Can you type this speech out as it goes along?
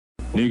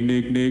Nick,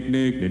 Nick, Nick,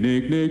 Nick,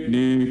 Nick, Nick,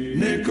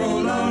 Nick.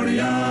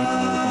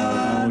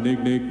 Nickelodeon. Nick,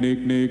 Nick, Nick,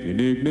 Nick,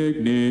 Nick,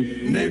 Nick,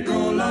 Nick.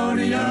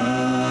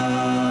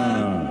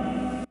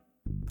 Nickelodeon.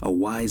 A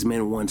wise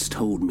man once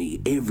told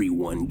me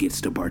everyone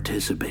gets to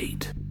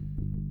participate.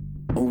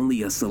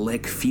 Only a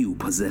select few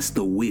possess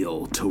the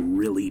will to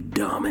really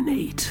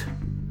dominate.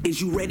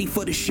 Is you ready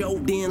for the show?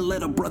 Then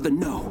let a brother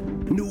know.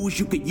 News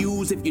you could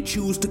use if you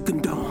choose to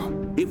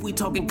condone. If we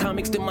talking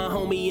comics, then my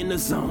homie in the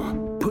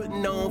zone.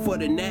 Putting on for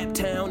the Nap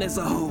Town as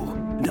a whole.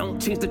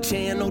 Don't change the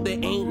channel, there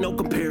ain't no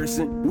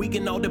comparison. We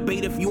can all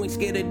debate if you ain't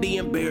scared of the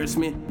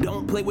embarrassment.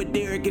 Don't play with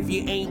Derek if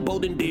you ain't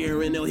bold and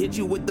daring. They'll hit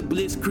you with the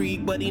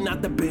blitzkrieg, but he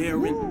not the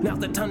Baron. Now's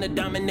the time to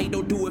dominate,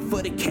 don't do it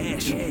for the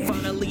cash.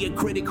 Finally a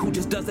critic who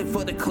just does it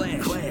for the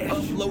clash.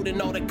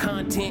 Uploading all the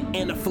content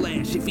and a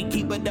flash. If he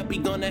keep it up, he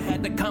gonna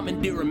have to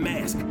commandeer a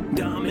mask.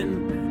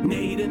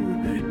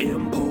 Dominating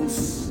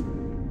impulse.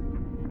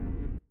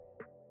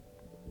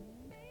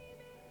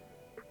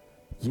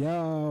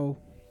 Yo,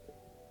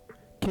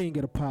 king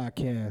of the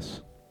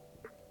podcast,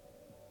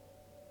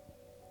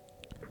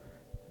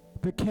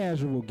 the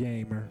casual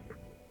gamer,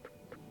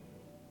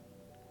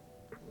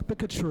 the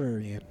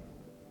contrarian,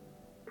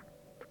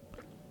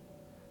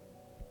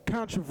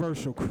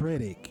 controversial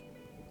critic,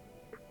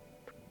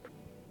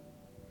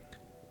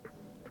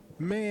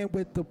 man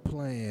with the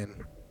plan.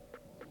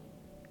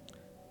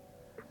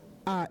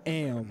 I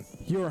am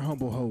your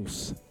humble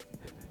host,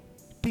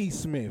 D.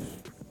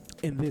 Smith,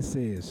 and this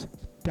is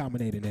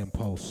Dominating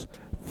Impulse,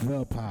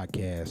 the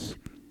podcast.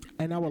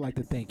 And I would like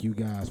to thank you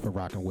guys for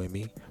rocking with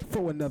me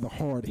for another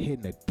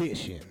hard-hitting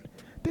edition.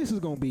 This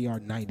is going to be our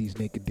 90s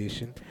Nick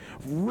edition,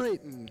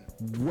 written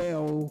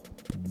well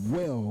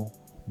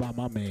by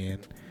my man,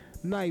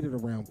 Knight of the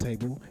Round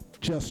Table,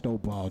 Justo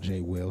Ball J.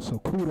 Will. So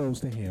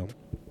kudos to him.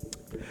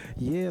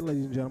 Yeah,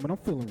 ladies and gentlemen, I'm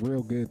feeling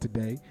real good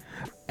today.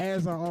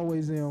 As I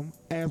always am,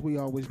 as we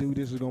always do,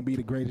 this is going to be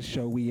the greatest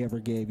show we ever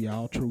gave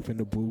y'all. Truth in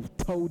the Booth.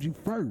 Told you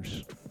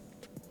first.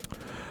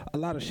 A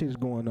lot of shit is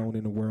going on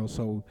in the world,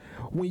 so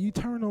when you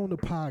turn on the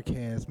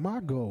podcast, my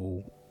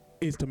goal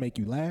is to make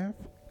you laugh,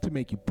 to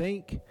make you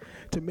think,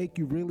 to make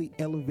you really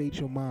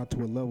elevate your mind to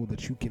a level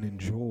that you can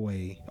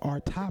enjoy our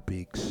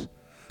topics,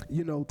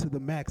 you know, to the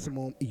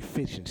maximum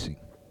efficiency.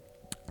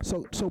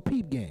 So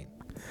peep game.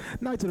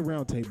 Knights of the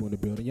Round Table in the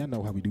building. Y'all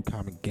know how we do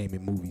comic,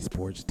 gaming, movie,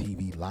 sports,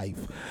 TV,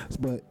 life.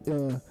 But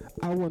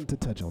I wanted to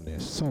touch on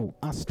this. So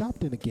I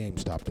stopped in a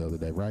GameStop the other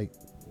day, right?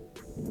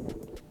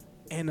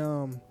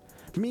 And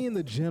me and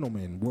the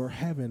gentleman were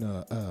having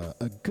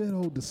a good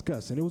old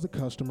discussion. It was a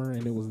customer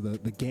and it was the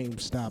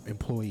GameStop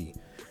employee.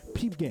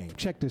 Peep game,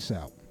 check this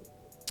out.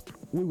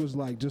 We was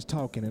like just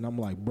talking and I'm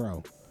like,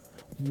 bro,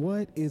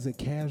 what is a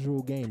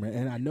casual gamer?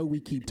 And I know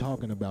we keep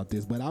talking about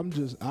this, but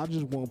I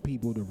just want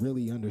people to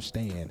really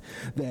understand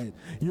that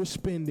you're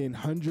spending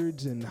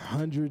hundreds and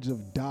hundreds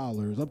of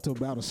dollars, up to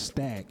about a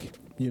stack,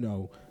 you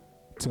know,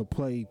 to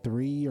play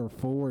 3 or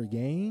 4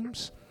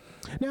 games.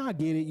 Now, I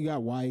get it. You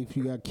got wife,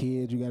 you got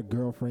kids, you got a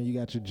girlfriend, you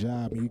got your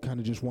job, and you kind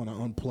of just want to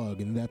unplug,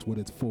 and that's what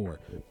it's for.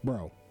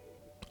 Bro,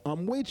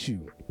 I'm with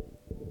you,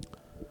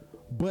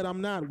 but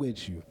I'm not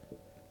with you.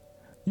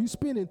 You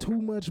spending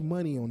too much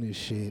money on this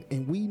shit,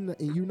 and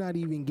you're not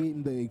even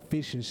getting the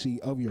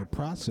efficiency of your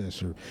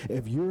processor.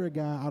 If you're a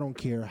guy, I don't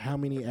care how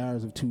many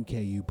hours of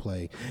 2K you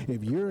play.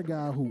 If you're a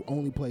guy who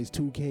only plays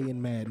 2K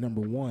and Mad,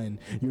 number one,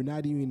 you're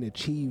not even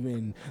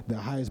achieving the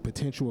highest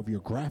potential of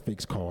your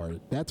graphics card.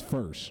 That's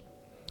first.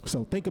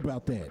 So think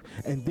about that.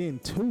 And then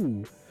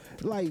 2,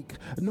 like,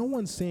 no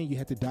one's saying you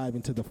have to dive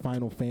into the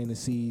Final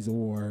Fantasies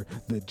or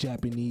the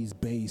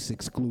Japanese-based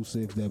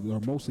exclusives that are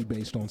mostly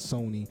based on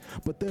Sony,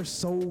 but there's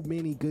so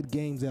many good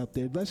games out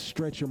there. Let's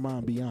stretch your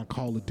mind beyond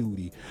Call of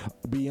Duty,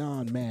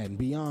 beyond Madden,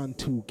 beyond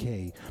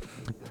 2K.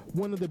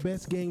 One of the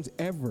best games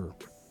ever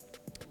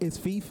is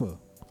FIFA.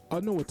 I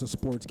know it's a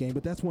sports game,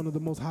 but that's one of the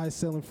most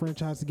high-selling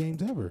franchise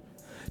games ever.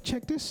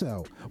 Check this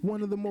out.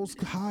 One of the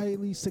most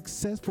highly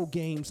successful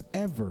games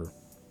ever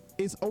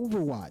is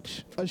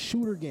Overwatch, a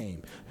shooter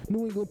game.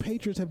 New England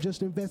Patriots have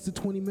just invested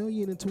 $20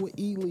 million into an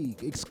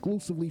E-League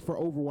exclusively for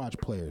Overwatch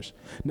players.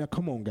 Now,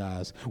 come on,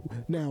 guys.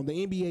 Now, the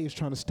NBA is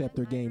trying to step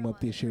their game up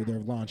this year. They're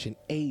launching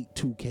 8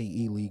 2K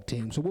E-League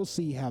teams, so we'll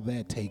see how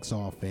that takes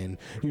off and,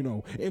 you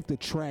know, if the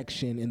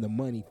traction and the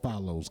money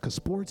follows, because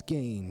sports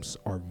games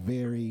are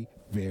very,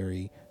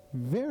 very,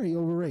 very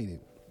overrated.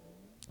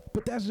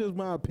 But that's just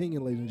my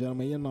opinion, ladies and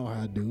gentlemen. You know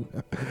how I do.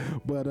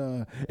 But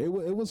it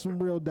was some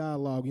real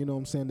dialogue, you know what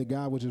I'm saying? The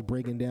guy was just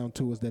breaking down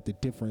to us that the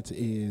difference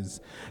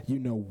is, you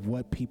know,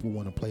 what people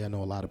want to play. I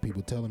know a lot of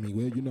people telling me,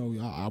 well, you know,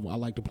 I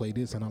like to play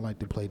this and I like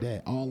to play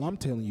that. All I'm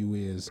telling you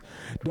is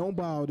don't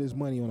buy all this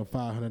money on a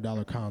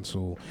 $500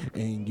 console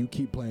and you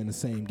keep playing the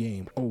same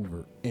game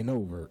over and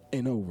over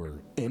and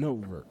over and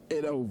over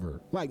and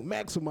over. Like,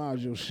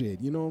 maximize your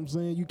shit, you know what I'm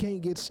saying? You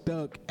can't get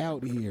stuck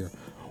out here.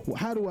 Well,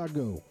 how do I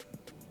go?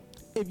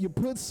 If you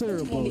put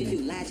syrup on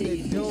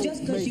it, don't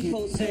make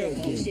it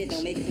pancakes. You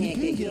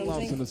can't get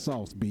lost in the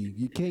sauce, B.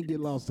 You can't get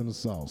lost in the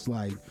sauce.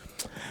 Like,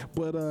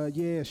 but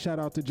yeah, shout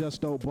out to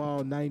Justo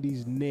Ball,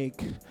 90s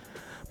Nick,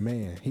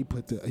 Man, he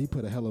put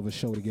a hell of a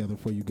show together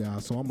for you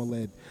guys. So I'm gonna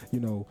let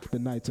the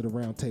Knights of the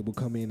Round Table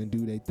come in and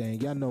do their thing.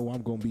 Y'all know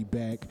I'm gonna be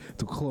back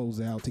to close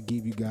out to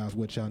give you guys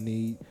what y'all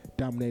need.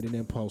 Dominating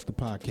Impulse, the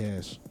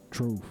podcast.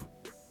 Truth.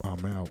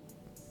 I'm out.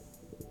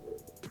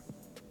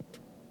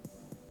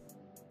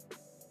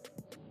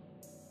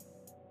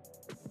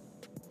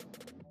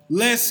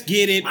 Let's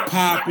get it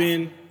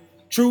poppin'.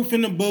 Truth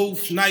in the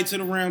booth, Knights of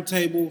the Round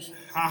Tables.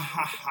 Ha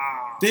ha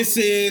ha. This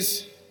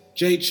is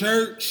Jay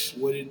Church.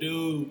 What it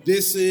do?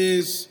 This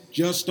is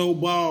Justo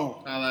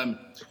Ball. I like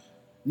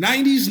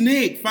 90s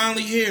Nick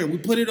finally here. We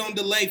put it on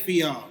delay for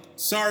y'all.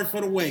 Sorry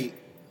for the wait.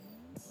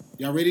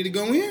 Y'all ready to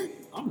go in?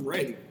 I'm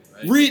ready.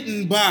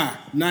 Written by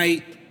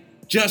Knight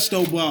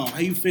Justo Ball. How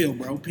you feel,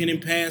 bro? Pen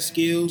and pass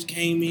skills,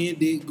 came in,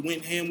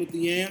 went ham with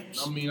the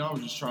amps. I mean, I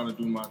was just trying to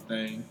do my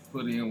thing,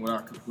 put in what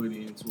I could put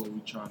into what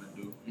we trying to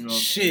do. You know what I'm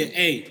Shit,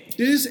 hey,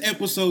 this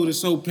episode is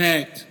so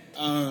packed.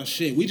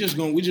 We just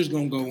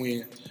gonna go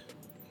in.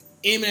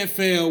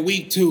 NFL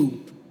Week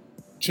 2,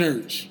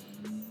 Church.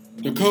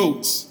 The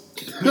Colts.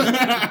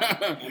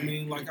 I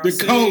mean, like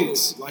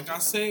I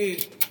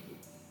said,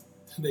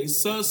 they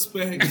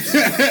suspect.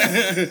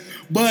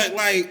 But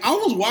like, I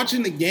was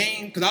watching the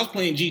game because I was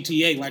playing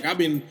GTA. Like, I've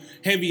been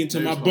heavy into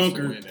my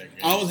bunker.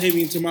 I was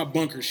heavy into my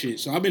bunker shit.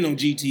 So I've been on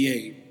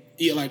GTA.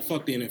 Yeah, like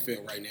fuck the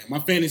NFL right now. My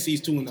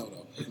fantasy's 2-0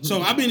 though.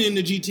 So I've been in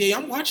the GTA.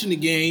 I'm watching the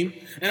game,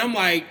 and I'm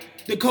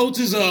like, the Colts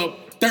is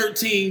up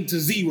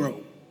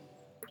 13-0,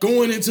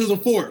 going into the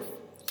fourth.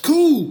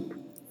 Cool.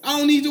 I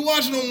don't need to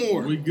watch no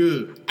more. We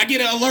good. I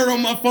get an alert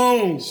on my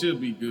phone.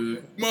 Should be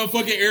good.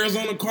 Motherfucking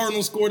Arizona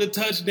Cardinals scored a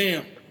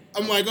touchdown.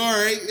 I'm like, all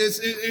right,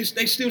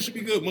 they still should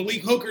be good.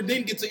 Malik Hooker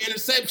then gets an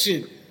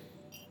interception.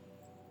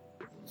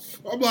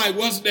 I'm like,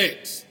 what's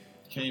next?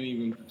 Can't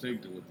even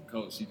predict it with the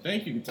coach. You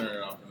think you can turn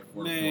it off in the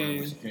fourth quarter,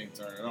 but you can't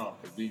turn it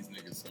off because these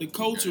niggas. The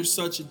Colts are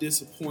such a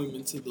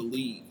disappointment to the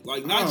league.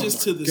 Like, not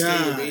just to the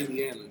state of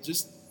Indiana,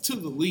 just to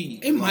the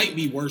league. It might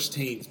be worse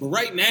teams, but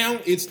right now,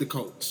 it's the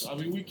Colts. I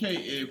mean, we can't,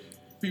 if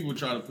people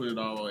try to put it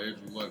all on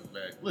Andrew Luck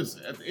back.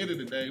 Listen, at the end of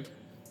the day,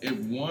 if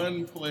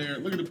one player,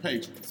 look at the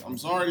Patriots. I'm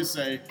sorry to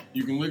say,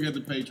 you can look at the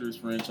Patriots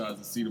franchise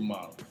and see the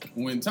model.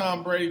 When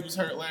Tom Brady was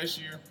hurt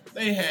last year,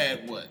 they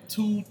had,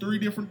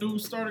 2-3 different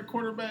dudes started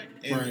quarterback?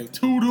 And Right.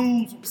 2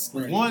 dudes,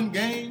 Right. one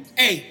game?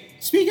 Hey,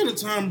 speaking of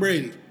Tom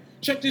Brady,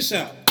 check this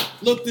out.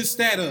 Look this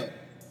stat up.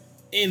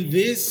 In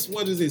this,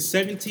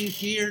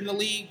 17th year in the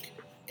league?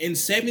 In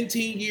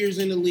 17 years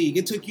in the league,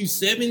 it took you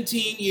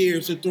 17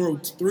 years to throw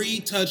 3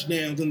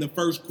 touchdowns in the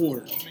first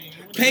quarter.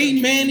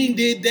 Peyton Manning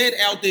did that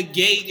out the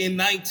gate in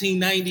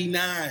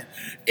 1999.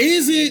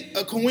 Is it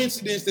a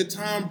coincidence that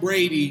Tom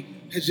Brady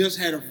has just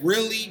had a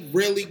really,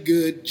 really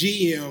good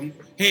GM,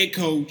 head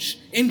coach,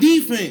 and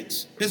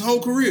defense his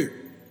whole career?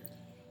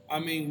 I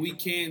mean, we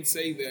can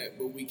say that,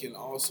 but we can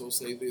also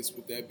say this.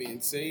 With that being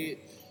said,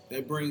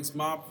 that brings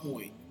my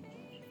point.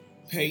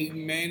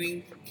 Peyton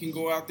Manning can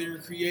go out there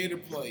and create a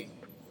play,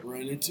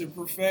 run it to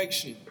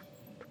perfection.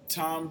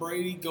 Tom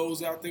Brady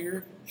goes out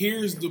there,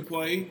 hears the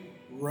play,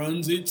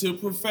 runs it to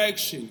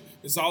perfection.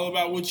 It's all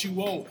about what you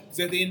want. Because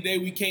at the end of the day,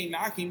 we can't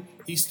knock him.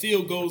 He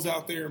still goes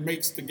out there and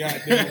makes the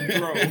goddamn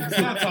throw. It's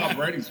not Tom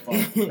Brady's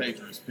fault the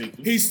Patriots picked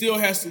him. He still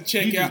has to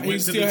check out. He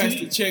still has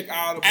to check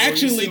out.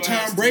 Actually,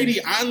 Tom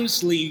Brady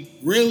honestly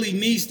really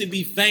needs to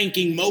be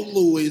thanking Mo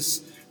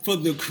Lewis for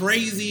the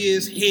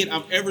craziest hit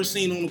I've ever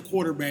seen on a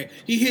quarterback.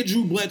 He hit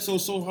Drew Bledsoe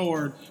so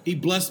hard, he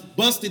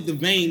busted the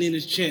vein in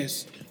his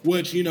chest,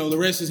 which, the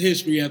rest is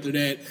history after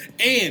that.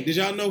 And did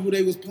y'all know who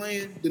they was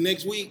playing the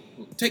next week?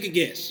 Take a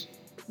guess.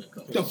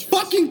 The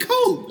fucking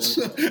Colts.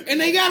 And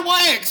they got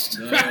waxed.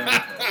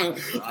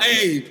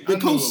 Hey, the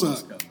Colts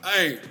suck.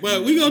 Hey,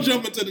 but we gonna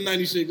jump into the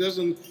 96.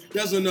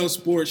 That's enough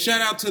sports. Shout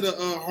out to the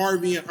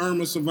Harvey and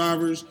Irma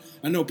survivors.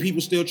 I know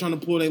people still trying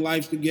to pull their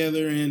lives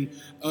together, and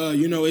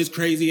it's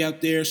crazy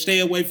out there. Stay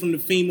away from the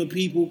FEMA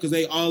people because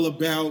they all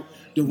about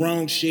the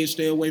wrong shit.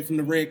 Stay away from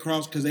the Red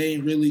Cross because they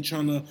ain't really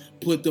trying to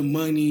put the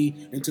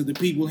money into the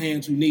people's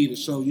hands who need it.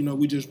 So,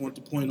 we just want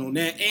to point on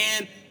that.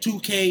 And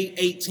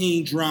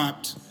 2K18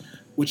 dropped.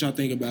 What y'all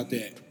think about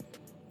that?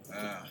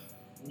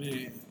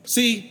 Man.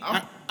 See,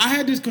 I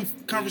had this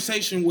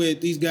conversation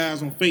with these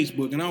guys on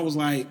Facebook, and I was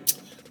like,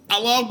 I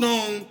logged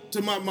on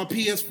to my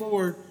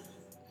PS4,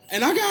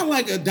 and I got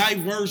like a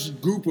diverse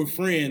group of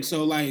friends.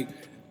 So like,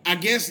 I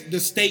guess the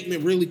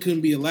statement really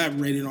couldn't be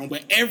elaborated on,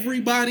 but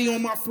everybody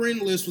on my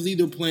friend list was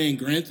either playing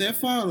Grand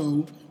Theft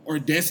Auto or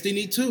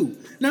Destiny 2.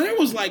 Now, there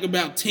was like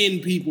about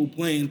 10 people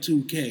playing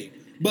 2K,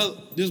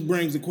 but this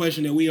brings the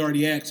question that we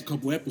already asked a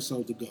couple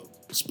episodes ago.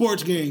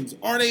 Sports games,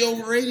 are they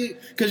overrated?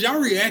 Because y'all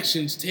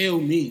reactions tell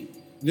me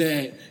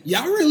that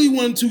y'all really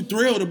wasn't too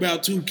thrilled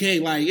about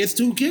 2K. Like, it's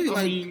 2K. Like,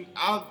 I mean,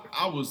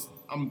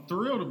 I'm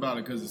thrilled about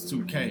it because it's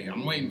 2K.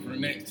 I'm waiting for the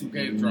next 2K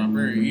to drop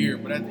every year.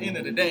 But at the end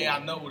of the day,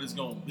 I know what it's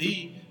going to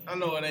be. I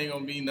know it ain't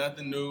going to be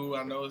nothing new.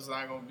 I know it's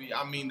not going to be.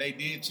 I mean, they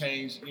did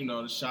change,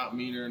 the shot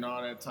meter and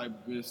all that type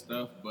of good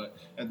stuff. But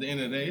at the end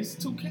of the day, it's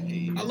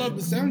 2K. I love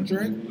the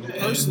soundtrack.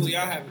 Personally,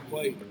 I haven't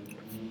played it.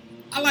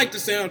 I like the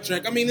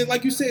soundtrack. I mean,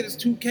 like you said, it's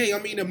 2K. I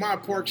mean, the My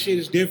Park shit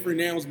is different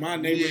now. It's my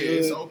Yeah, neighborhood.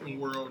 it's open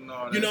world and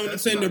all that. You know what I'm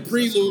That's saying? The nice.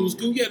 prelude was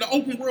That's cool. cool. Yeah, the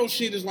open world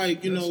shit is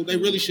like, you know, they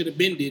really should have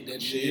been did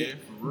that shit. Yeah,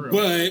 for real.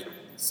 But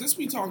Since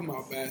we talking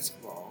about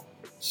basketball,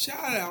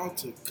 shout out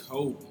to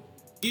Kobe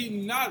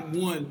getting not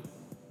one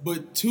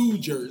but 2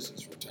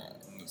 jerseys retired.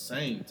 On the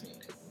same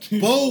team.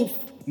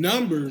 both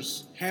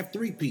numbers have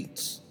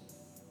 3-peats.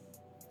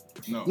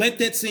 No. Let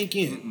that sink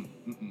in.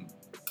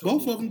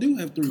 Both of them do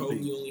have 3-peats.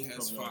 Kobe only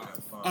has 5.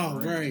 Oh,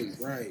 rings.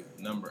 right.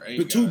 Number 8.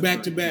 But 2 got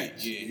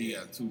back-to-backs. Yeah, he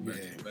got 2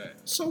 back to back.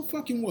 So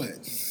fucking what?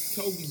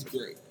 Kobe's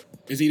great.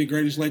 Is he the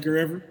greatest Laker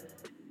ever?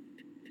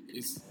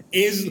 It's,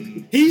 He's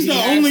he the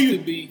has only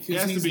to be, He because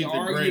has to he's be the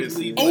greatest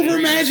arguably Laker. over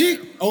greatest. Magic.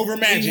 Over He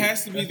Magic.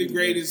 has to be the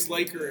greatest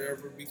Laker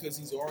ever because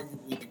he's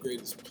arguably the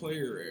greatest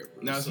player ever.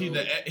 Now, is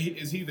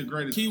he the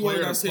greatest keyword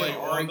player I to said play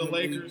on the arguably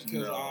Lakers?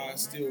 because No. I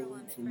still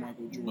root for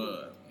Michael Jordan.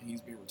 But-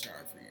 He's been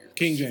retired for years.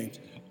 King James.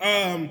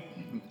 I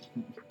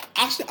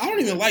don't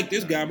even like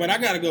this guy, but I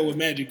gotta go with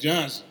Magic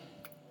Johnson.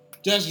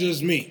 That's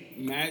just me.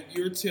 Matt,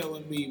 you're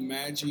telling me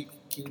Magic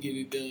can get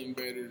it done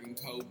better than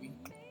Kobe?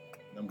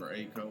 Number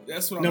 8 Kobe.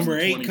 That's what Number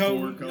I'm 8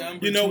 24 Kobe.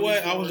 Number You know what?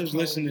 I 24 was just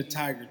Kobe. listening to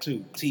Tiger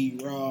too.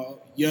 T-Raw,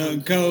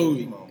 Young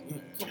Kobe. Come on,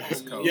 man. Come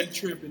It's on, Kobe. you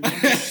tripping.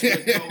 Don't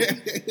disrespect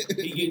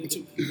Kobe. He getting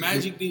 2.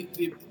 Magic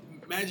did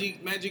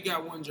Magic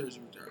got 1 jersey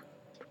retired.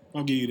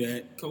 I'll give you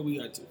that. Kobe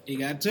got 2. He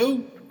got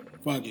 2.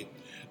 Fuck it.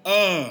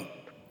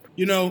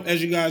 You know,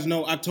 as you guys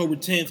know, October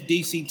 10th,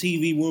 DC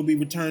TV will be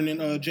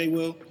returning. J.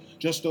 Will,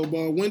 Justo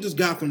Ball. When does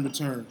Gotham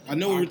return? I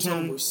know it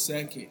October returned.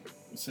 2nd.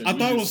 So I we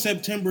thought it was just-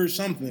 September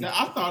something. Now,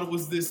 I thought it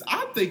was this.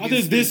 I think I it's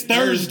think this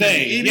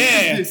Thursday. It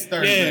Yeah. is this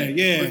Thursday.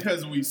 Yeah.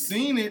 Because we've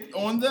seen it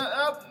on the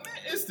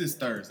it's this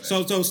Thursday.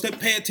 So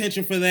pay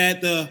attention for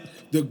that.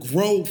 The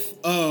growth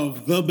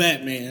of the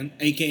Batman,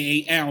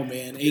 aka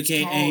Owlman, It's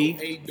aka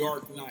called A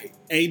Dark Knight.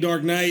 A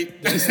Dark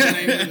Knight. That's the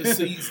name of the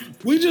season.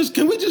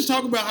 Can we just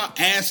talk about how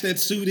ass that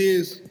suit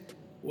is?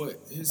 What?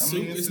 His I suit?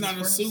 mean, it's It's his not a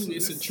first suit. suit.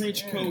 It's a It's-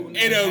 trench yeah. coat.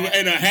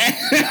 And a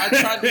hat.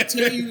 I tried to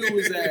tell you it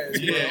was ass, bro.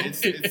 yeah,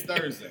 it's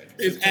Thursday.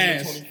 It's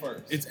September ass.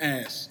 21st. It's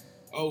ass.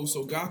 Oh,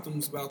 so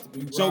Gotham's about to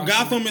be. So rocking.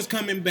 Gotham is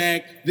coming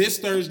back this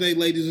Thursday,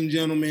 ladies and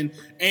gentlemen,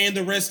 and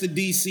the rest of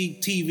DC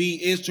TV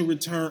is to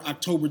return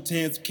October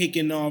 10th,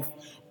 kicking off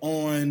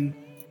on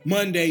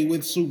Monday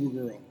with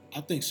Supergirl.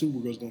 I think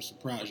Supergirl's gonna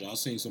surprise y'all. I've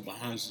seen some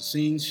behind the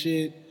scenes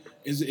shit.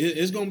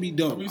 It's gonna be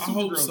dope. I mean, I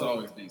hope Supergirl's so.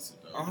 always decent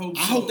though. I hope.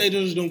 I hope they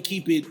just don't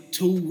keep it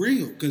too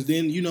real, because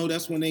then, you know,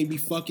 that's when they be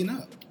fucking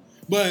up.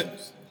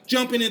 But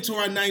jumping into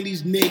our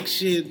 90s Knicks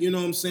shit, you know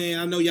what I'm saying?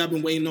 I know y'all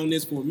been waiting on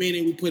this for a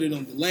minute. We put it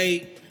on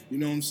delay, you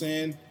know what I'm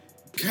saying?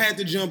 Had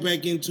to jump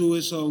back into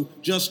it, so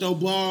Justo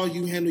Ball,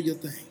 you handle your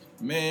thing.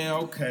 Man,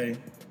 okay.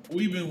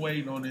 We've been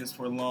waiting on this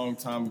for a long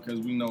time because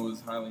we know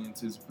it's highly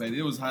anticipated.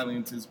 It was highly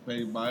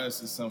anticipated by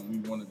us. It's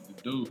something we wanted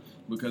to do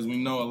because we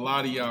know a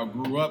lot of y'all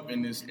grew up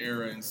in this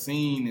era and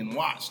seen and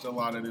watched a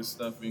lot of this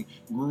stuff and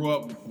grew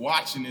up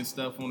watching this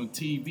stuff on the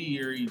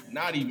TV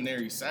not even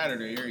every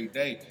Saturday, every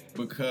day.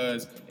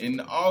 Because in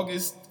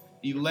August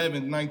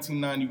 11th,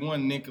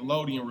 1991,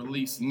 Nickelodeon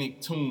released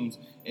Nicktoons.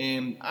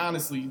 And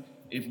honestly,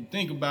 if you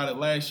think about it,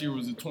 last year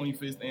was the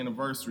 25th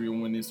anniversary of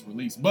when this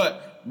released.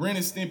 But Ren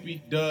and Stimpy,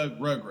 Doug,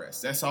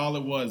 Rugrats. That's all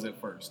it was at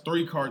first.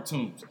 3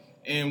 cartoons.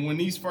 And when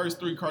these first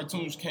 3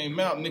 cartoons came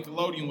out,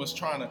 Nickelodeon was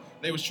trying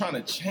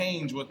to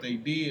change what they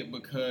did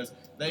because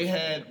they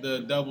had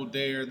the Double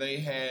Dare. They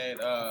had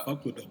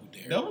Fuck with Double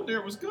Dare. Double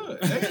Dare was good.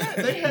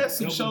 They had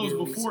some Double shows Dare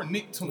was before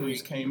Nicktoons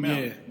great. came out.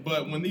 Yeah.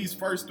 But when these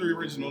first 3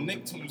 original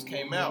Nicktoons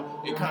came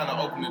out, it kind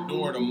of opened the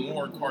door to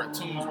more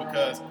cartoons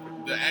because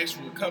the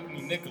actual company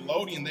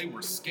Nickelodeon, they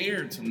were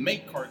scared to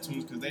make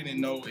cartoons because they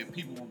didn't know if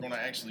people were going to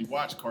actually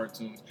watch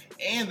cartoons.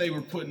 And they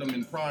were putting them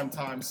in prime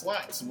time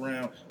slots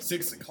around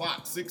 6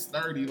 o'clock,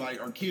 6:30. Like,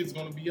 are kids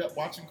going to be up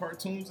watching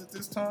cartoons at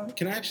this time?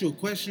 Can I ask you a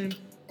question?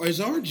 Or is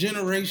our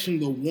generation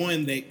the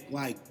one that,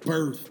 like,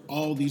 birthed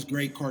all these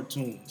great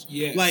cartoons?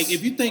 Yes. Like,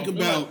 if you think I feel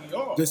about like we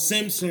are. The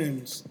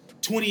Simpsons,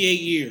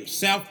 28 years.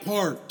 South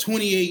Park,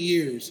 28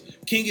 years.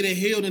 King of the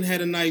Hill done had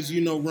a nice,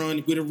 you know,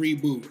 run with a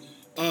reboot.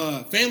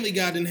 Family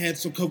Guy done had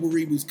some couple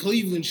reboots.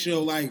 Cleveland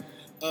Show, like,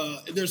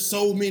 there's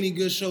so many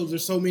good shows.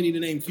 There's so many to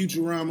name.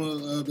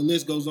 Futurama, the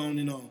list goes on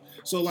and on.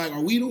 So, like,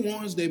 are we the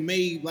ones that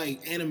made,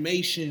 like,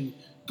 animation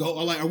go,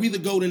 or, like, are we the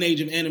golden age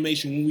of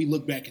animation when we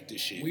look back at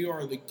this shit? We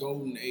are the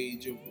golden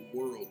age of the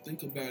world.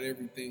 Think about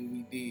everything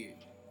we did.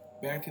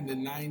 Back in the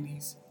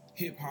 90s,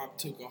 hip hop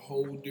took a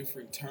whole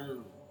different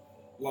turn.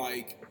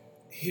 Like,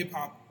 hip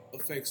hop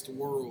affects the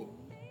world.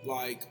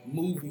 Like,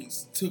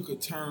 movies took a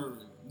turn.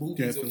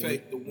 Movies Definitely.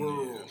 affect the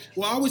world.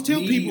 Well, I always tell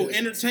Media. people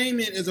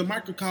entertainment is a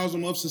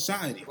microcosm of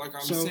society. Like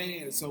I'm So,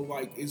 saying, so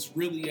like it's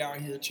really out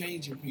here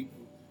changing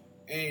people.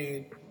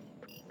 And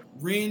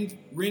Ren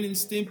and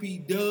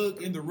Stimpy,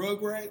 Doug, and the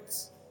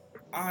Rugrats,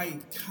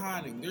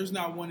 iconic. There's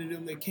not one of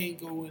them that can't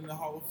go in the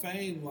Hall of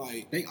Fame.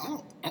 Like They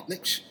all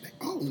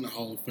in the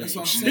Hall of Fame. That's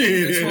what I'm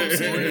saying. That's what I'm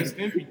saying. Ren and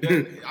Stimpy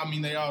does. I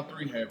mean, they all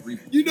three have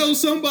repeats. You know,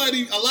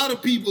 a lot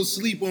of people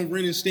sleep on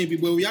Ren and Stimpy,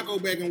 but when y'all go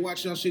back and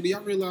watch y'all shit, do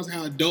y'all realize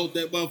how adult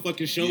that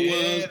motherfucking show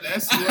Yeah, was?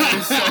 that's what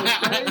is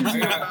so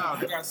crazy I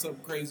about it. got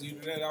something crazy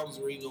to that. I was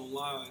reading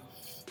online.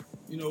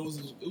 You know,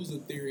 it was a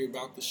theory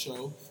about the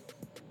show.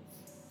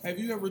 Have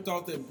you ever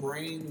thought that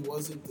Brain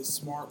wasn't the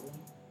smart one?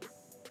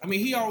 I mean,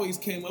 he always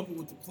came up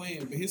with the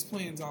plan, but his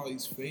plans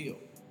always failed.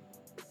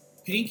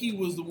 Pinky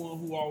was the one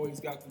who always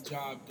got the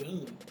job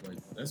done. Wait,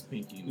 that's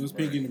Pinky. It was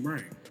Pinky in the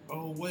Brain.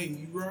 Oh wait,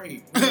 you're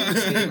right.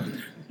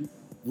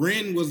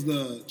 Ren was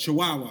the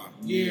Chihuahua.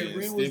 Yeah,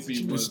 Ren was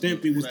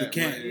Stimpy was the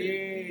cat.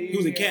 Yeah, He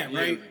was a cat, Yeah,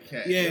 right? he was a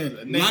cat. Yeah. He was a A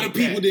lot of naked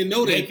people cat. didn't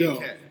know that Naked though.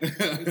 cat.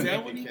 Is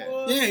that what he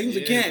was? Yeah, he was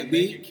a cat, naked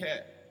B.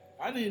 cat.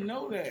 I didn't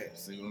know that.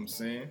 See what I'm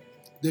saying?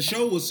 The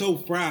show was so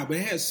fried, but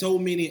it had so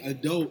many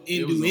adult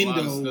There was a lot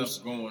of innuendos.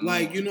 stuff going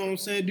Like, on. you know what I'm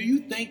saying? Do you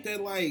think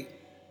that, like,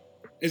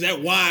 is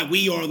that why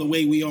we are the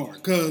way we are?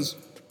 Because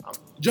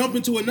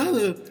jumping to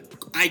another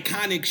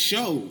iconic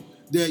show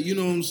that, you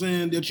know what I'm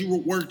saying, that you were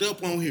worked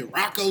up on here,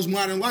 Rocco's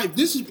Modern Life.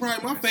 This is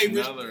probably my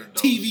favorite another adult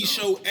TV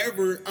show. show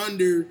ever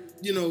under,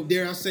 you know,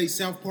 dare I say,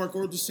 South Park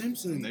or The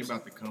Simpsons. They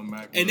about to come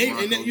back. And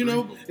with they, Rocko's you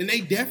know, reboot. and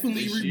they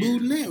definitely This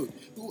rebooting year. that.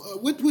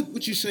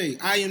 What you say?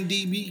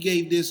 IMDb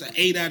gave this an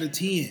 8 out of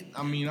 10.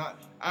 I mean,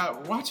 I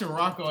watching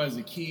Rocco as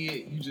a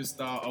kid, you just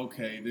thought,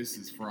 okay, this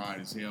is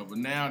fried as hell. But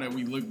now that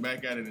we look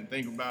back at it and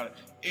think about it,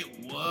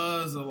 it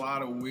was a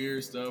lot of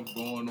weird stuff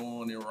going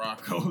on in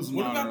Rocco's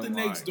What Modern about the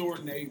Life. next door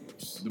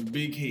neighbors? The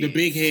big heads. The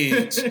big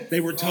heads. They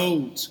were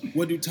toads.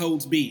 What do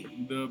toads be?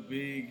 The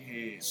big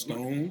heads.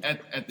 Stone.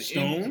 At the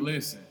Stone? end,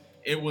 listen,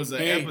 it was an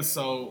Hey.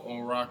 episode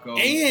on Rocco.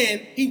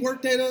 And he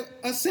worked at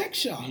a sex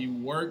shop. He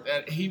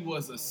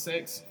was a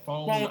sex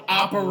phone Phone operator.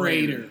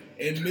 operator.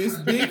 And Miss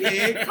Big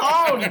Head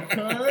called him,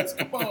 cuz.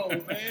 Come on, Yo,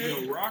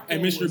 man. Rocco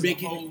And Mr. was Big a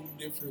Head. whole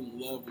different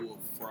level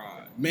of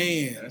fried.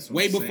 Man, That's what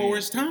way I'm before saying.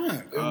 his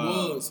time. It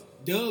was.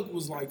 Doug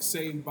was like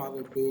Saved by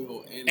the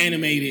Bell.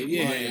 Animated,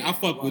 yeah. I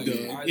fuck with Doug.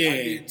 I Yeah,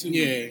 did too.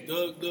 yeah.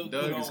 Doug Doug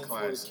put is on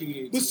classic. for the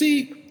kids. But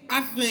see,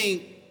 I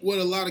think what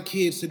a lot of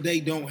kids today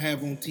don't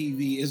have on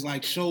TV is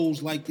like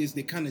shows like this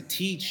that kind of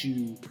teach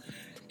you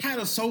how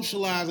to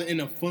socialize in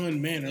a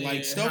fun manner. Yeah, Like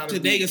how stuff to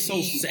today be is so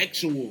kid.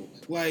 sexual.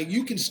 Like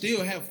you can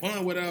still have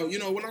fun without, you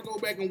know, when I go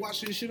back and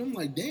watch this shit, I'm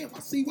like, damn, I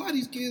see why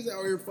these kids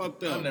out here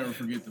fucked I'll up. never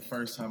forget the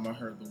first time I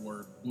heard the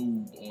word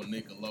boob on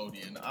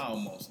Nickelodeon. I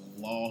almost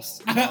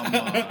lost my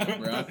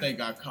mind, bro. I think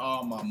I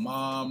called my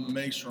mom to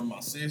make sure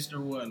my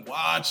sister wasn't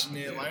watching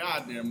it. Like,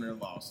 I damn near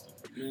lost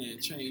it. Man,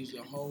 changed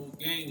the whole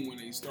game when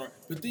they start.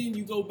 But then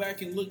you go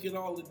back and look at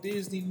all the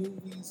Disney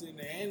movies and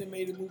the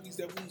animated movies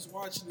that we was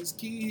watching as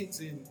kids,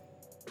 and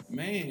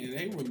man,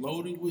 they were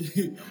loaded with,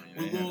 They with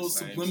had little the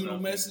same subliminal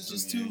stuff,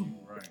 messages so, yeah, too. you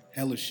right.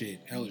 Hella shit.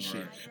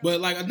 Right. But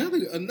like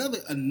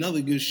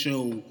another good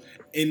show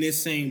in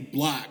this same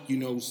block, you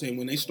know, saying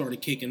when they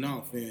started kicking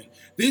off, and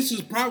this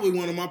is probably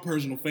one of my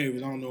personal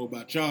favorites. I don't know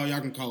about y'all.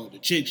 Y'all can call it the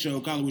chick show,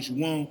 call it what you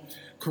want.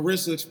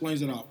 Carissa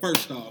explains it all.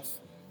 First off,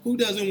 who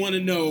doesn't want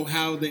to know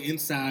how the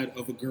inside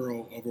of a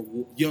girl, of a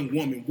young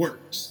woman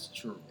works?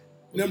 True.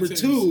 Number It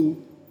is.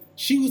 two,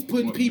 she was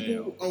putting What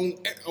people on,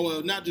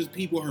 well, not just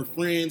people, her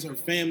friends, her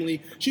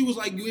family. She was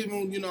like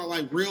giving, you know,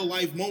 like real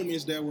life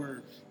moments that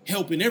were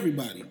helping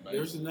everybody.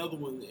 There's another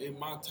one in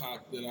my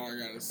top that I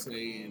gotta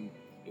say, and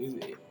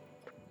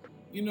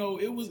you know,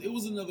 it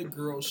was another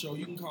girl show.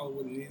 You can call it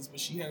what it is, but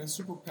she had a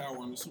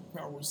superpower, and the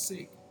superpower was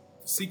sick.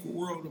 The Secret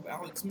World of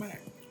Alex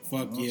Mack.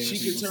 Fuck yeah. She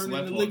people could turn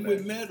slept into on liquid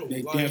that. metal.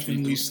 They Like,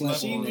 definitely people slept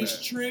slept She on on was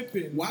that.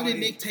 tripping. Why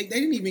didn't they take?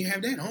 They didn't even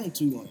have that on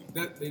too long.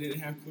 That they didn't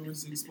have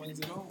Clarissa Explains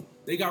It All.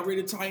 They got rid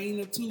of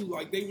Taina too.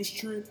 Like they was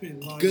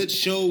tripping. Like, Good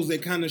shows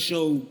that kind of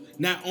show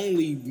not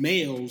only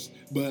males,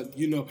 but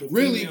you know, The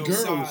really female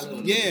girls. side of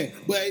it. Yeah,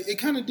 but it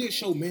kind of did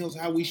show males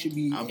how we should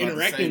be I was about to say,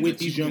 interacting with but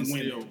these you young can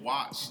women. Still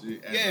watch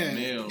it as Yeah, a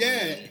male. yeah.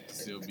 and you can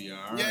still be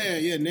all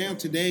right. Yeah. Now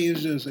today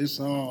it's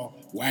all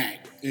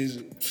whack.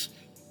 It's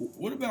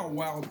what about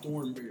Wild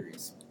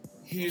Thornberries?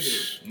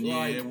 Hitter. Yeah,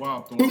 Like,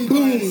 Wild boom, Thornberry.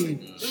 boom,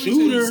 Let me tell you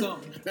shooter.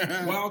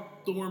 something. Wild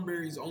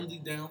Thornberry's only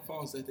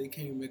downfall is that they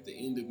came at the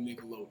end of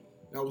Nickelodeon.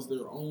 That was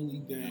their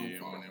only Yeah,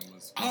 downfall. when it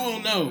was. I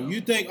don't know. You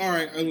think? All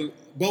right,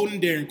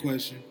 Bowden Darren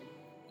question: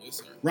 Yes,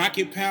 sir.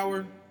 Rocket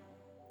Power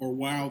or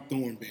Wild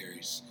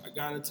Thornberries? I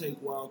gotta take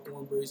Wild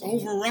Thornberries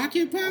Over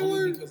Rocket Power?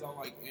 only because I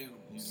like He's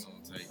animals.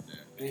 gonna take that.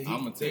 And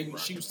I'm gonna take.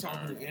 she was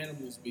talking to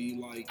animals, be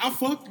like, I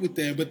fucked with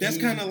that, but that's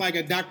kind of like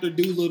a Dr.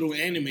 Doolittle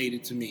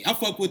animated to me. I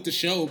fuck with the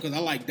show because I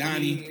like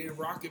Donnie. and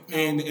Rocket Power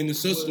and the was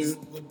sister.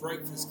 the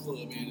Breakfast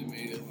Club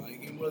animated.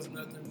 Like it was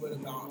nothing but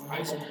about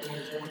high school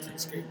kids going to the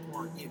skate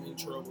park, getting in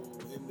trouble,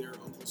 and their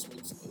uncle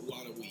smokes a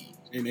lot of weed.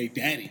 And they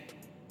daddy.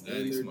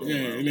 Daddy smoke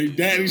Yeah, wild and they weed.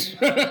 daddies.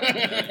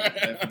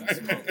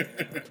 Definitely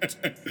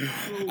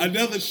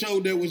Another show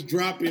that was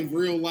dropping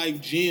real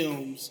life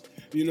gems,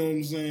 you know what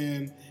I'm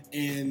saying?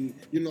 And,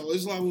 you know,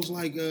 it's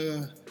like,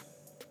 I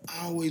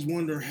I always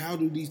wonder, how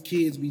do these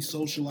kids be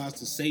socialized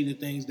to say the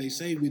things they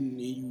say when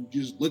you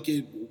just look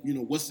at,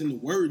 what's in the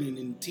word and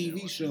in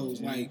TV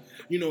shows. Like,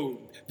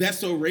 That's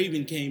So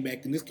Raven came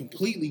back, and it's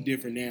completely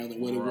different now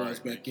than what it was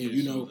back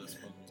then.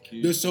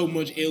 There's so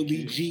much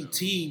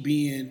LBGT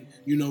being,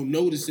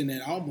 noticing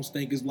that I almost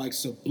think is like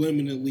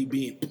subliminally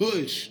being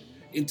pushed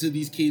into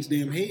these kids'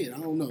 damn head. I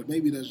don't know.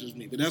 Maybe that's just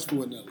me, but that's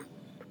for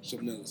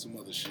some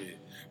other shit.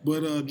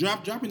 But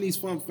dropping these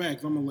fun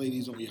facts, I'm gonna lay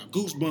these on y'all.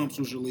 Goosebumps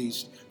was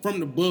released from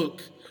the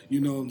book.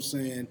 You know what I'm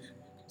saying?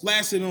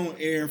 Lasted on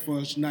air for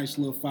a nice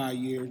little 5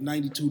 years,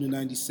 92 to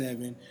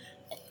 97.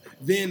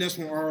 Then that's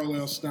when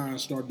R.L. Stein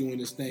started doing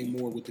this thing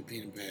more with the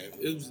pen and pad.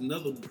 It was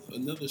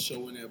another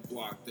show in that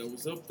block that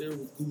was up there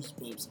with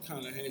Goosebumps.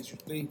 Kind of had you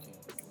thinking.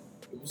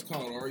 It was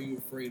called Are You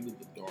Afraid of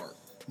the Dark?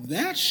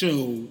 That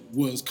show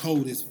was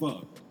cold as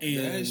fuck. And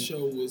that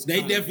show was.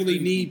 They definitely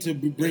need to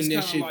bring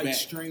that shit like back.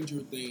 Stranger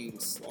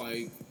Things,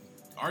 like.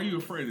 Are You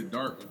Afraid of the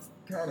Dark was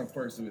kind of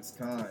first of its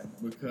kind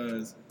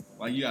because,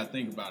 like, you gotta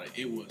think about it.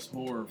 It was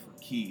horror for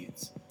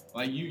kids.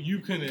 Like, you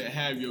couldn't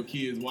have your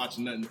kids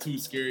watching nothing too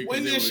scary.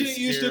 When that shit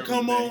used to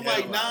come on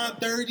like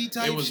 9:30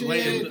 type shit. It was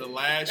late. It was the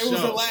last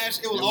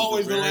show. It was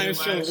always the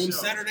last show on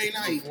Saturday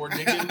night. Before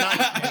Nick at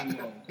Night came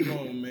on. Come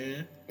on,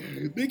 man.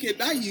 Nick at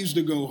Night used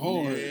to go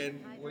hard.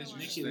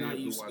 Nick at Night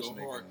used to go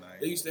hard.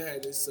 They used to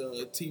have this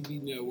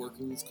TV network.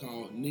 It was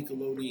called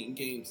Nickelodeon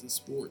Games and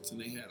Sports, and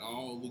they had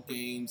all the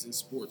games and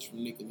sports from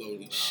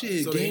Nickelodeon.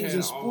 Shit, so games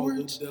and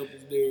sports?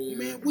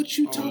 Man, what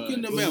you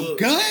talking about?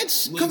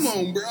 Guts? Listen, come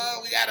on, bro.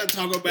 We gotta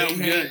talk about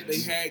Guts.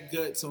 They had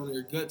Guts on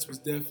there. Guts was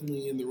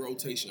definitely in the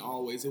rotation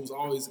always. It was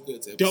always a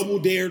Guts episode. Double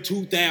Dare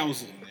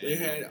 2000. They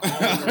had all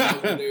the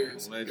Double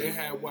Dares. They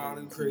had Wild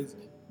and Crazy.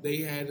 They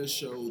had a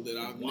show that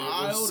I've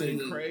never seen.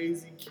 Wild and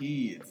Crazy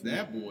Kids.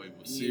 That boy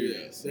was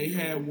serious. Yeah, they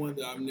had one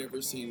that I've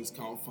never seen. It's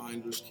called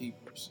Finders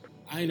Keepers.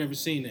 I ain't never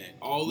seen that.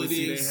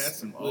 They had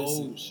some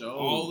old shows.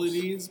 All it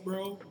is,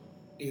 bro,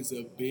 is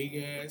a big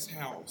ass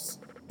house.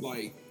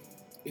 Like,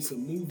 it's a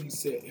movie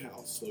set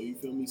house. So you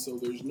feel me? So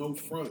there's no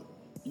front,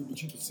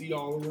 but you can see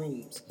all the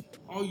rooms.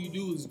 All you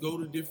do is go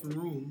to different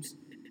rooms,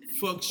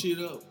 fuck shit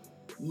up,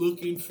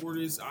 looking for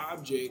this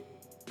object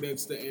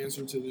that's the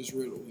answer to this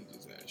riddle he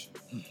just asked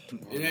you.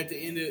 And at the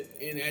end,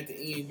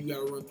 you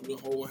gotta run through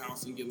the whole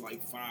house and get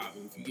like 5.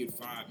 And if you get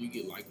 5, you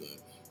get like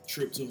a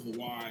trip to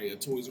Hawaii, a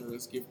Toys R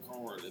Us gift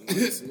card, and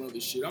like some other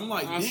shit. I'm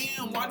like,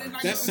 damn, why didn't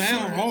I? That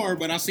sound hard,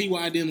 but I see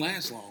why it didn't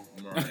last long.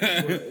 Right.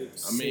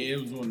 I mean,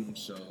 it was one of them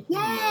shows.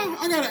 Wow,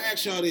 I gotta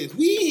ask y'all this.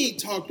 We ain't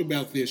talked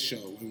about this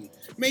show.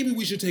 Maybe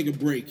we should take a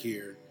break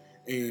here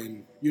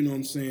and, you know what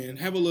I'm saying,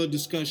 have a little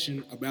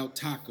discussion about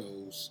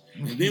tacos.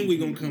 And then we're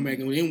gonna come back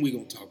and then we're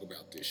gonna talk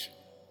about this show.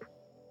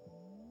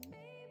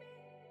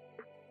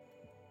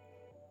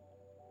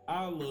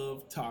 I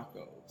love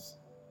tacos.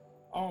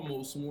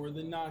 Almost more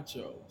than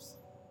nachos.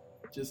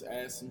 Just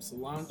add some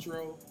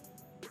cilantro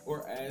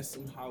or add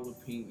some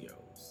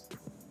jalapenos.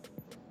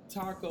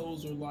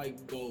 Tacos are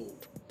like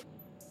gold.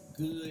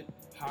 Good,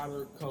 hot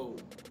or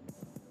cold.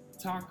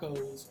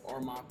 Tacos are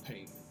my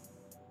payment.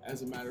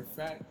 As a matter of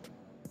fact,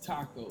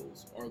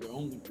 tacos are the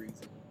only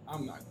reason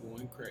I'm not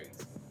going crazy.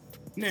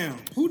 Now,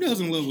 who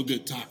doesn't love a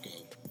good taco?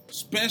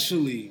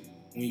 Especially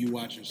when you're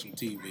watching some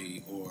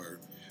TV or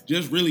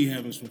just really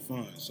having some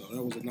fun. So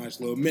that was a nice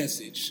little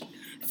message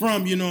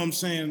from, you know what I'm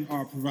saying,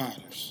 our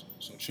providers.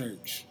 So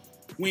church,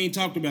 we ain't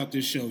talked about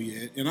this show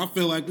yet, and I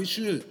feel like we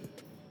should.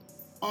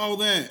 All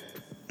that,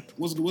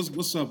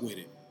 what's up with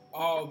it?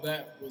 All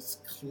that was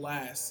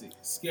classic.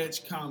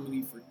 Sketch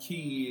comedy for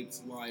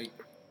kids, like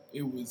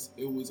it was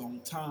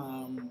on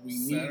time. We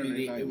needed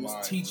it. It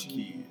was teaching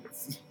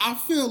kids. I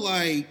feel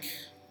like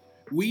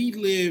we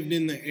lived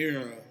in the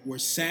era where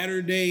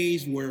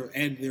Saturdays were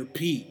at their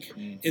peak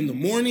in the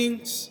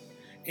mornings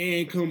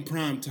and come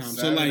prime time.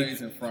 Saturdays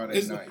so like and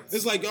Friday nights.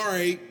 It's like, all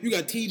right, you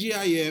got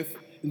TGIF,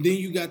 and then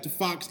you got the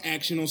Fox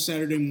action on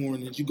Saturday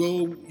mornings. You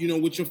go, you know,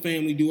 with your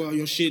family, do all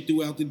your shit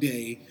throughout the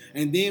day,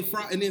 and then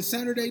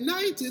Saturday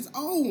nights is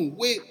on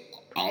with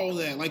all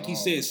that. Like he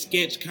said,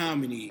 sketch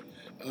comedy.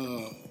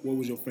 What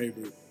was your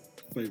favorite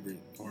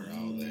part of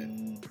all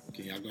that?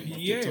 Can y'all go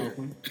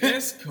talking?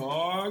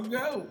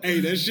 Escargot. Hey,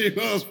 that shit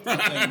was I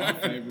think my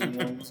favorite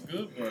one was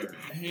Good Bird.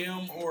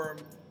 Him or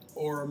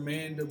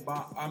Amanda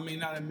not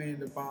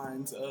Amanda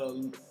Bynes,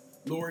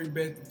 Lori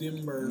Beth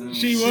Denberg.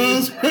 She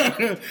was.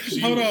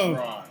 Hold on.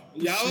 Fried.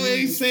 Y'all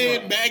ain't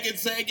saying back and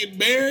second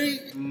Barry?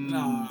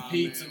 Nah,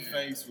 Pizza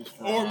Face was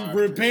fried. Or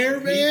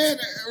Repairman? Man.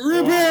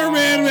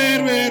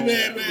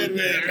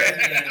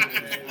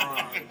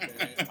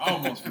 I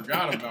almost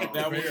forgot about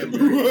That was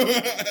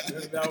Repairman.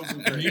 that was a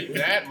great.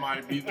 That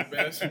might be the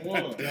best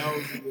one. That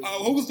was a good.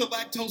 What was the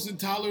lactose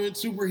intolerant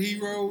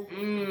superhero?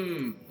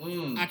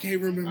 I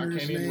can't remember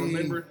his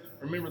name.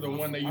 Remember the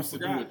one they used to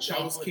do with That was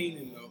chocolate?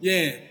 Keenan though.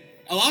 Yeah.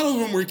 A lot of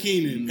them were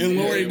Keenan and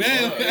Lori it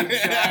Beth. was.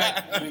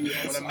 Exactly.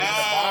 When Amanda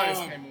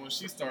Bynes came on,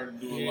 she started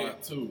doing a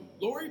lot too.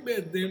 Lori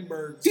Beth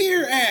Denberg.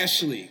 Dear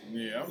Ashley,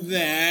 Yeah.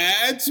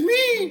 that's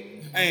me.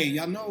 Hey,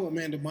 y'all know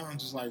Amanda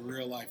Bynes is like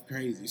real life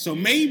crazy. So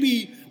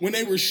maybe when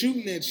they were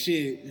shooting that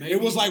shit, Maybe.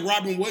 it was like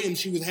Robin Williams.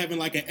 She was having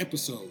like an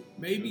episode.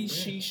 Maybe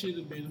she should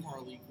have been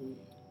Harley Quinn.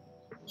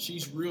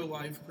 She's real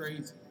life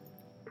crazy.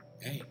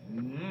 Hey,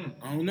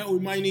 Mm-hmm. I don't know. We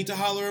might need to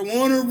holler at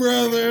Warner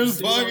Brothers.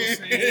 See what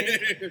Fuck I'm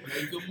it.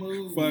 Make a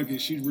move. Fuck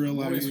it. She's real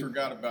I always life.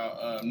 forgot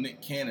about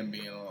Nick Cannon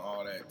being on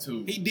all that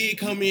too. He did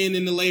come in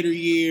the later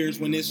years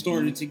when it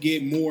started to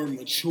get more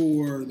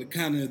mature, the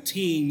kind of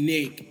Teen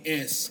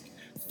Nick-esque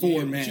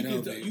format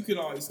of it. You could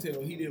always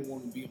tell he didn't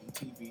want to be on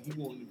TV. He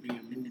wanted to be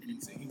in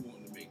movies, and he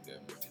wanted to make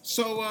that movie.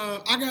 So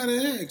I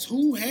gotta ask,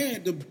 who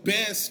had the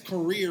best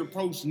career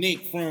post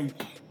Nick from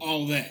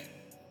all that?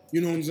 You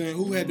know what I'm saying?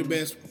 Who had the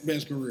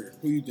best career?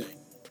 Who you think?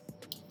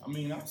 I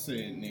mean, I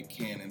said Nick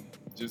Cannon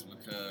just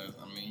because,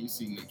 I mean, you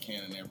see Nick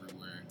Cannon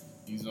everywhere.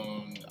 He's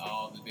on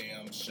all the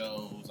damn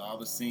shows, all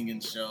the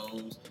singing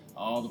shows,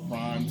 all the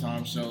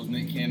primetime shows.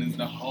 Nick Cannon's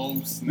the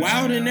host.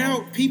 Wild 'N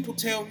Out, people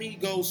tell me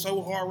goes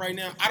so hard right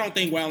now. I don't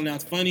think Wild 'N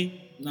Out's funny.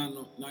 Not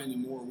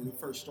anymore. When it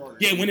first started.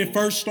 Yeah, when it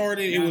first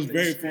started, it Now was they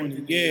very scripted funny.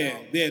 it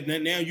Yeah, out. yeah.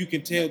 Now you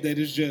can tell that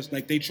it's just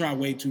like they try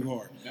way too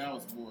hard. That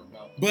was more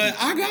about. But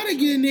I gotta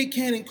give Nick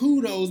Cannon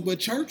kudos, but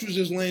Church was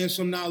just laying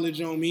some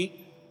knowledge on me.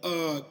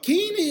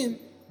 Keenan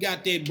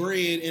got that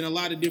bread in a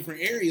lot of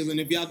different areas, and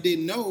if y'all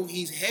didn't know,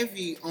 he's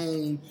heavy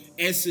on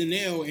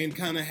SNL and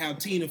kind of how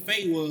Tina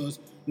Fey was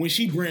when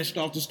she branched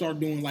off to start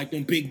doing like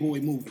them big boy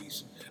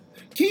movies.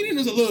 Keenan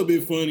is a little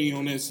bit funny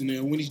on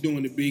SNL when he's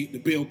doing the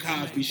Bill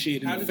Cosby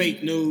shit How and the did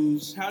fake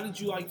news. How did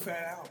you like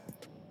Fat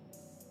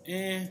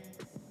Albert?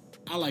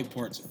 I like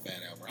parts of Fat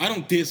Albert. I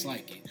don't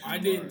dislike it. I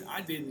didn't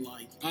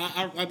like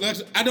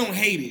it. I don't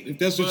hate it, if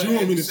that's what But you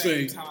want at me the to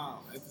say.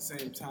 At the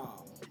same time,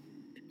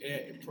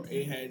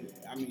 it had.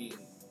 I mean,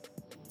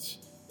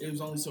 it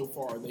was only so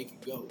far they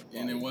could go.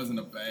 And it wasn't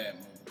a bad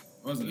movie.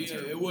 It wasn't a Yeah,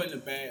 terrible it wasn't a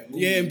bad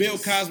movie. Yeah, and Bill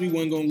Just- Cosby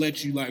wasn't gonna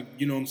let you, like,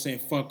 you know what I'm saying,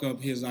 fuck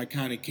up his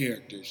iconic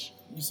characters.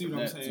 You see what I'm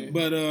That saying?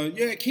 But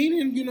yeah,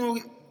 Keenan, you know,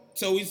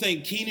 so we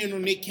think Keenan or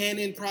Nick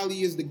Cannon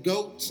probably is the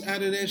GOATs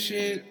out of that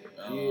shit.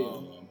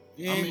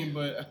 Yeah. I mean,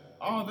 but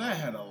all that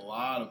had a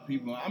lot of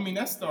people. I mean,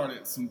 that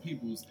started some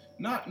people's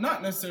not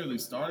necessarily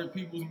started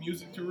people's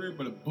music career,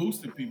 but it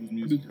boosted people's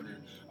music career.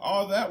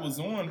 All that was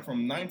on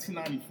from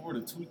 1994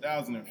 to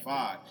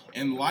 2005,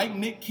 and like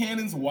Nick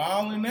Cannon's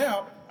Wildin'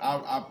 Out,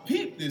 I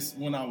peeped this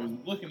when I was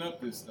looking up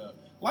this stuff.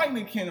 Like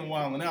Nick Cannon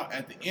Wildin' Out,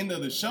 at the end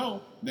of the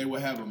show, they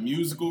would have a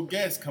musical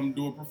guest come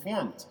do a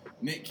performance.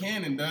 Nick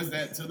Cannon does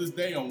that to this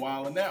day on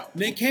Wildin' Out.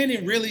 Nick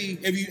Cannon really,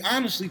 if you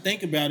honestly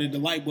think about it, the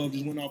light bulb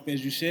just went off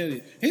as you said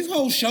it. His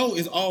whole show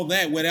is all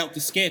that without the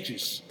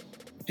sketches.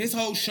 His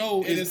whole show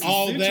And is it's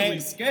all essentially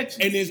that. sketches.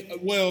 And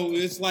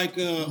it's like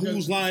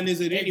whose line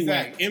is it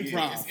anyway? Exactly.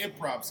 Improv. It's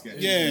improv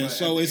sketches. Yeah, But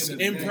so at the it's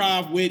end of the day-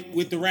 improv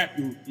with the rap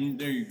group.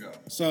 There you go.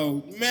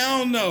 So man, I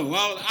don't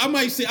know. I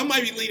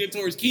might be leaning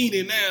towards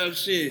Keenan now.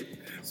 Shit,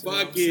 See what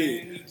fuck I'm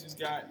saying? it. He just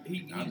got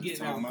he I'm just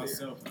getting talking out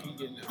myself there. now. He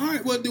getting out. All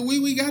right, well,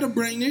 we gotta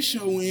bring this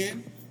show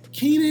in.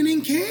 Keenan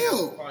and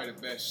Kel. Probably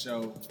the best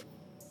show.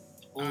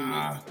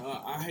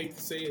 I hate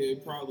to say it,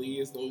 it probably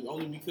is though,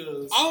 only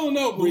because I don't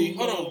know, Bree. who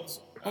Hold on, knows?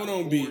 hold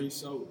on, B. Orange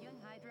soda.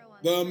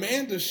 The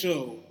Amanda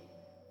Show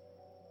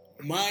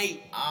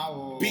might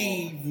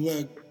be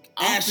the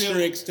I feel-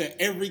 asterisk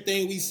to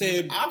everything we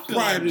said I feel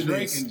prior like to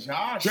Drake this. and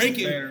Josh Drake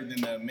is and- better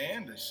than the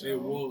Amanda show.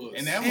 It was.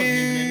 And that wasn't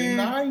even in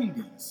the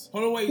 90s.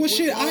 Hold on, wait. Well,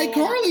 shit, hold on.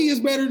 iCarly is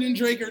better than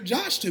Drake or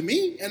Josh to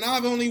me, and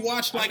I've only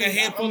watched like a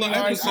handful of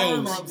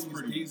episodes. iCarly's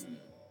pretty.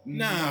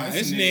 Nah,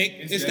 it's Nick.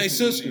 It's their definitely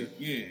sister. Nick.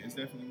 Yeah, it's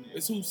definitely Nick.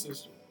 It's whose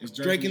sister? It's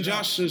Drake and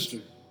Josh's sister.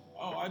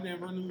 Oh, I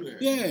never knew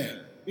that.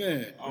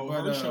 Yeah. Oh,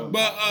 But, her show.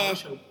 but,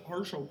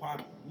 her show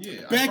popping.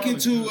 Yeah. Back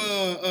iCarly's into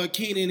good.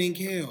 Keenan and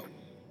Kel.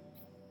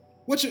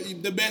 What's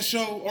the best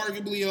show?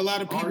 Arguably, in a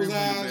lot of people's Arguably the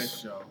eyes.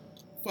 best show.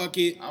 Fuck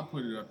it. I'll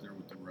put it up there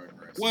with the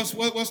Rugrats.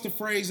 What's the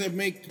phrase that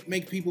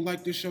make people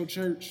like this show?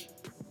 Church.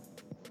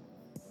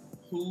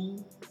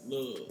 Who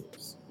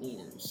loves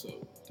orange soda?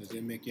 Does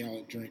it make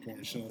y'all drink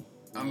orange soda?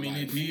 I mean,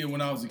 it did when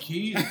I was a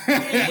kid. when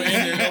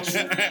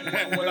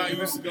I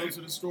used to go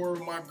to the store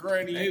with my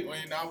granny,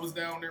 when I was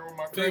down there with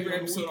my granny. Favorite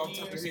on the episode off the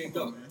top of weekends. your head,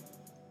 go.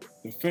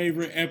 The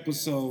favorite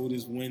episode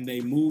is when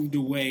they moved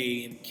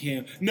away and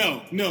Kel.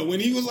 No,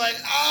 when he was like,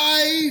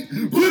 I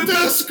put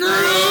the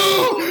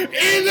screw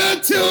in the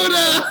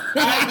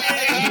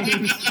tuna.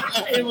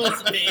 It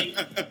was me.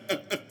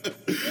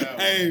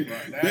 Hey,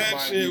 That that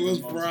might shit be the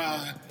was most-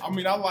 fried. I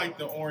mean, I like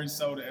the orange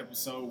soda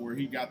episode where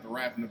he got the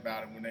rapping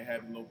about it when they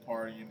had a little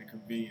party in the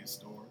convenience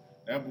store.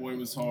 That boy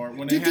was hard.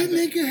 When they Did that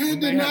had nigga have when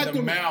the they had not the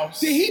the mouse?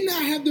 Did he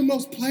not have the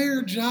most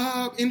player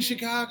job in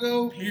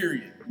Chicago,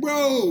 Period.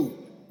 bro?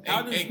 How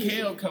And, does and he-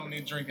 Kale coming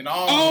in drinking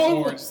all Oh, the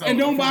orange soda and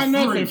don't buy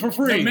nothing for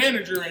free. The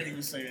manager ain't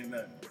even saying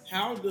nothing.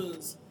 How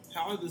does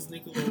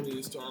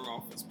Nickelodeon start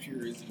off as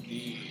pure as it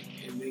did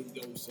and then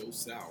go so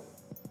sour?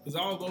 Because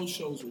all those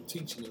shows were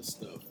teaching us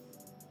stuff.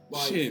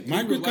 Like, Shit, we were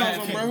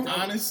microcosm, laughing. bro.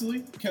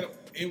 Honestly,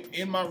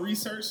 in my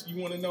research,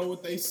 you want to know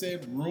what they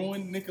said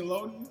ruined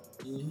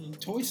Nickelodeon?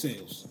 Toy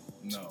sales.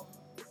 No.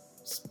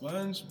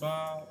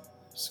 SpongeBob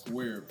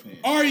SquarePants.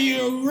 Are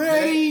you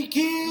ready, They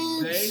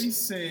kids?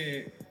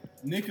 said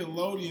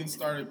Nickelodeon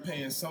started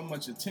paying so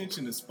much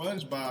attention to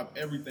SpongeBob,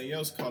 everything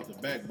else caught the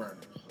back burner.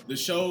 The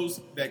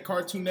shows that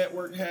Cartoon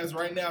Network has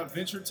right now,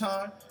 Adventure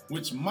Time,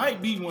 which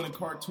might be one of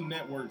Cartoon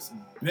Network's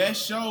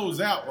best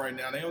shows out right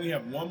now. They only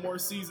have one more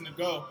season to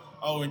go.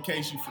 Oh, in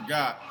case you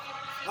forgot,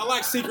 I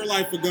like Secret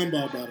Life of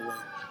Gumball, by the way.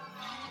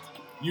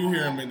 you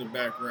hear him in the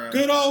background.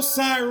 Good old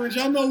Sirens.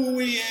 Y'all know where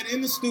we at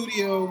in the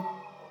studio.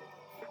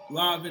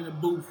 Live in the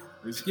booth.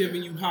 It's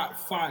giving you hot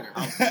fire.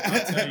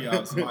 I tell y'all,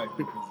 it's life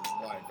because it's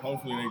life.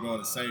 Hopefully, they're going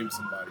to save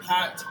somebody.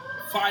 Hot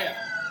fire.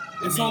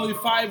 It's only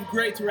 5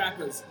 great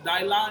rappers.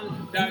 Dylan,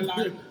 and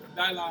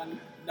Dylan.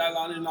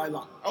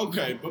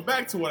 Okay, but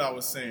back to what I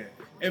was saying.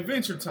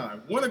 Adventure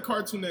Time, one of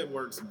Cartoon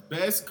Network's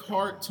best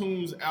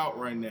cartoons out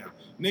right now.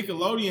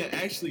 Nickelodeon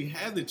actually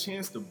had the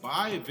chance to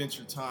buy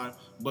Adventure Time,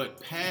 but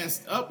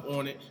passed up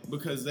on it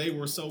because they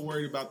were so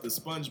worried about the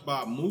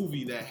SpongeBob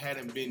movie that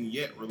hadn't been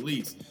yet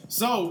released.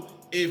 So,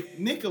 if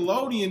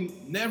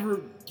Nickelodeon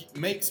never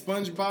makes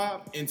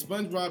SpongeBob and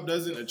SpongeBob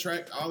doesn't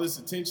attract all this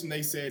attention,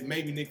 they said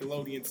maybe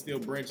Nickelodeon still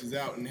branches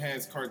out and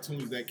has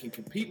cartoons that can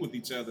compete with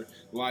each other,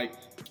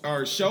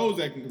 or shows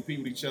that can compete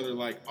with each other,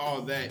 like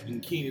All That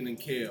and Keenan and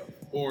Kel,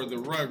 or the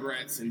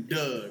Rugrats and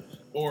Doug,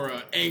 or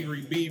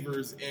Angry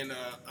Beavers and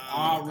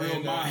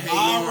Real Monsters.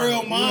 All Real You know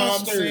what I'm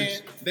Monsters.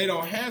 saying? They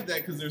don't have that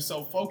because they're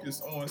so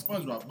focused on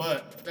SpongeBob,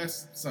 but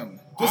that's something.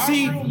 But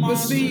see,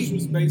 Monsters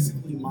was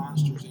basically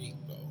Monsters Inc.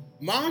 though.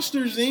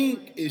 Monsters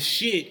Inc. is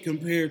shit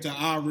compared to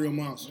Our Real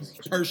Monsters.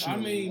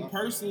 Personally, I mean,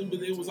 personally, but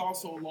it was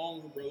also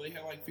longer, bro. They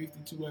had like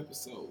 52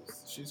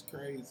 episodes. Shit's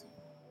crazy.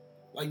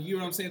 Like, you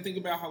know what I'm saying? Think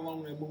about how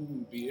long that movie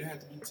would be. It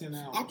had to be 10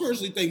 hours. I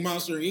personally think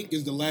Monster Inc.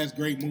 is the last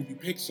great movie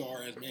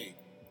Pixar has made.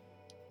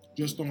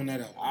 Just throwing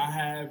that out.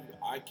 I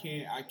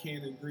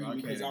can't agree I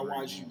because can't I agree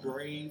watched either.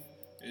 Brave,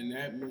 and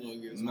that mug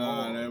is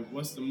hard.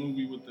 What's the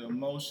movie with the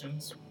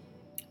emotions?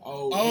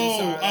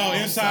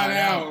 Inside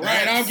Out.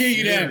 Right, I'll give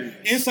you that. Serious.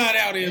 Inside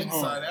Out is Inside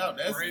hard. Out,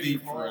 that's Brave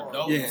deep for hard.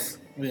 adults.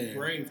 Yeah.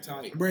 Brave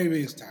type. Brave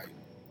is tight.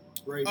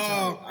 Brave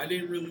type. I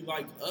didn't really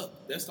like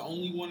Up. That's the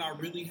only one I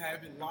really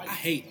haven't liked. I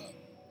hate Up.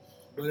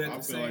 But at I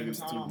the feel like same it's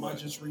too time, I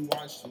much. just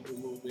rewatched it a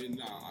little bit.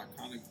 Nah, I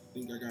kind of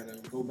think I gotta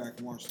go back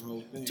and watch the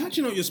whole thing.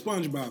 Touching on your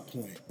SpongeBob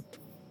point,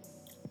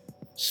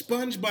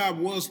 SpongeBob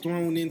was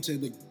thrown into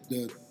the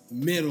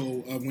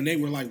middle of when they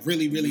were like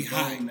really, really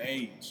high. In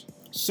age.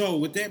 So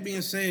with that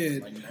being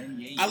said, Like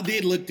 98. I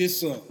did look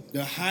this up.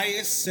 The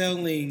highest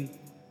selling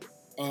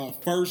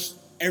first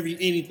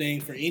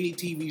anything for any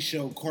TV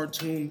show,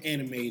 cartoon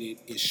animated,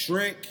 is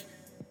Shrek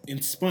and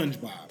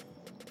SpongeBob,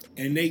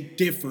 and they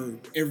differ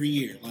every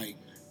year. Like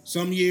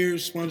some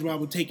years SpongeBob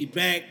will take it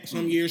back,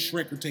 some years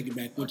Shrek will take it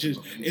back, which is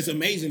it's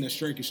amazing that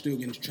Shrek is still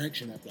getting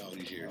traction after all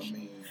these years. I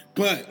mean,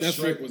 But that's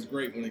Shrek what was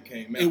great when it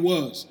came out. it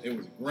was. It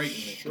was great when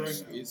it came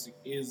Shrek out.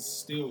 is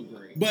still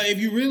great. But if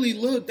you really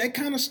look, they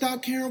kind of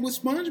stopped caring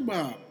with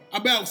SpongeBob.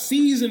 About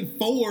season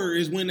 4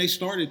 is when they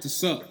started to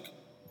suck.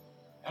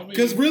 I mean,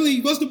 Because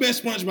really, what's the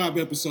best SpongeBob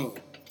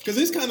episode? Because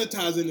this kind of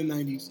ties into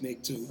 90s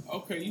Nick too.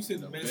 Okay, you said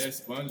the the best.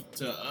 best Sponge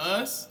to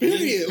us.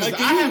 Period. 'Cause Like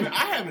I you.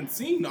 haven't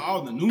seen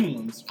all the new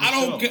ones. for I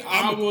don't. sure. Ca-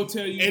 I I'm- will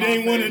tell you. It my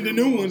ain't one of the favorite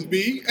new one. ones,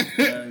 B.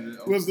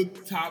 Was the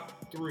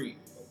Top 3.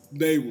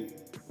 they were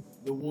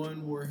The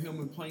one where him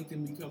and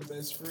Plankton become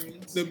best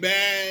friends. the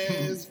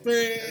best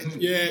friends?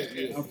 Yeah,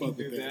 I fuck with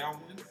Did that. that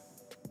one.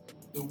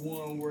 The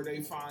one where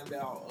they find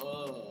out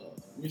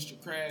Mr.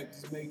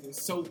 Krabs is making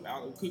soap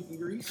out of cooking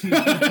grease.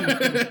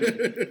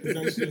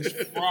 That's just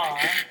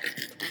fried.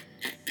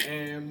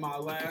 And my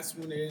last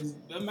one is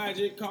the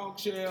magic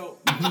conch shell.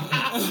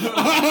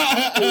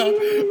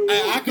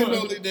 I can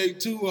only name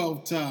 2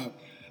 off top.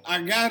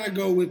 I gotta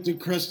go with the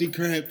Krusty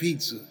Krab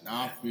pizza.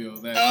 I feel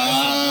that.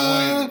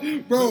 That's a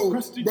Bro,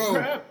 Krusty bro.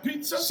 Krab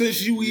pizza.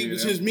 Since Yeah,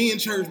 since me and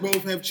Church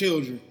both have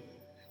children,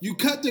 you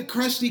cut the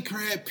Krusty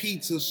Krab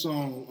pizza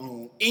song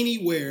on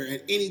anywhere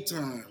at any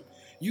time.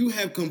 You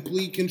have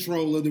complete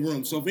control of the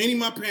room. So if any of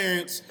my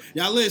parents,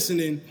 y'all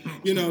listening,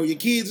 you know, your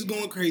kids is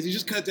going crazy,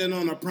 just cut that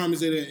on. I promise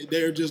that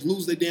they'll just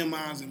lose their damn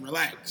minds and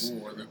relax.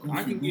 Or the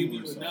I can give Goofy you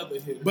Goober song. another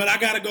hit. But I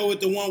gotta go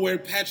with the one where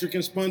Patrick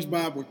and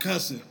SpongeBob were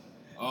cussing.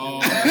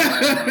 Oh,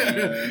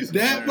 that's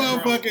That hilarious.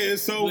 motherfucker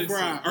is so Listen,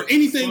 fried. Or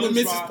anything with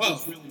Mrs. SpongeBob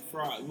Puff. is really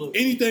fried. Look,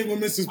 Anything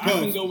with Mrs. I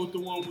can Puff. go with the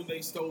one when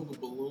they stole the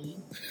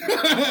balloon.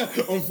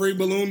 On Free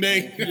Balloon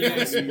Day.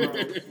 Yes, bro.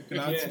 Can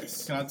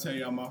I tell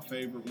y'all my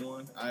favorite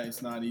one?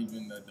 It's not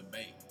even a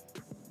debate.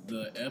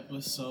 The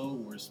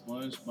episode where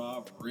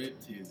SpongeBob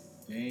ripped his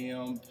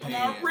damn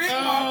pants. ripped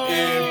my If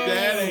pants.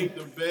 that ain't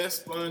the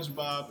best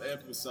SpongeBob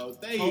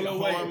episode, they Hold on,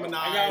 wait. harmonized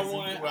I got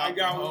one. throughout I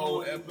got the whole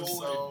one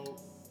episode.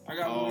 I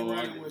got one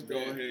right with Go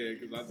that. ahead,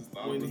 because I just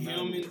thought When it was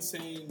him nice. and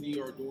Sandy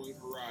are doing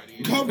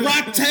karate.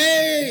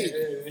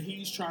 Karate! And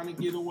he's trying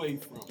to get away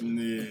from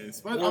her. Yeah,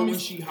 Or when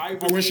she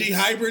hibernates. Or when she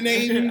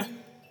hibernating.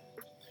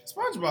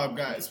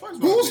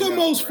 SpongeBob Who's been the out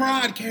most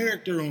forever. fried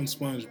character on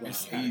SpongeBob?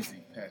 It's easy,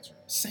 Patrick.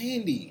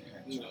 Sandy.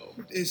 No.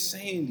 It's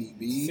Sandy,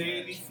 B.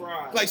 Sandy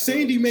Fried. Like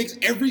Sandy makes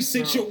every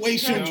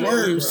situation Patrick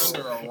worse.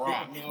 Under a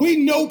rock. No. We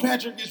know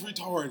Patrick is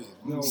retarded.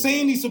 No.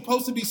 Sandy's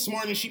supposed to be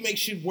smart and she makes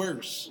shit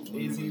worse.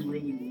 Is he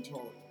really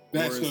retarded?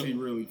 That's or is the- he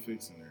really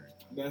fixing everything?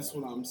 That's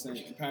what I'm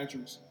saying.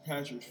 Patrick's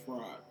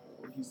fried,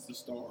 bro. He's the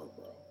star,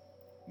 bro.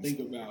 Think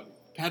about it.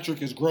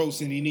 Patrick is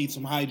gross and he needs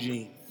some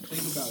hygiene.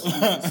 Think about it. He's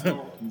the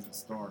star. He's a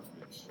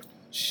starfish.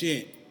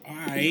 Shit. All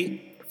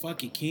right.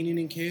 Fuck it. Kenan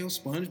and Kale,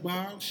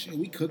 SpongeBob. Shit,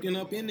 we cooking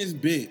up in this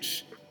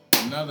bitch.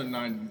 Another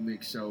 90s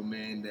Nick show,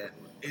 man, that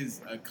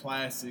is a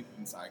classic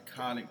and it's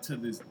iconic to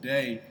this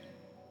day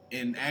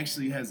and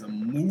actually has a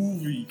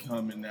movie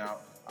coming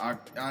out.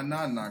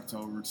 Not in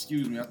October,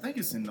 excuse me. I think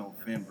it's in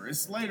November.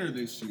 It's later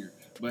this year.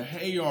 But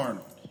Hey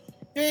Arnold.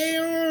 Hey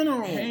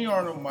Arnold. Hey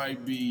Arnold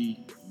might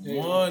be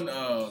one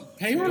of...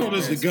 Hey Arnold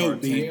is the best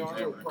GOAT, B. Hey cartoons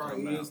Arnold ever to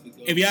probably come is out. the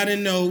GOAT. If y'all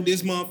didn't know,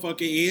 this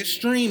motherfucker is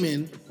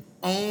streaming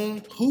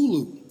on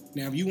Hulu.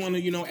 Now, if you want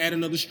to, add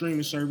another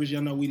streaming service,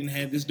 y'all know we didn't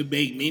have this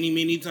debate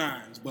many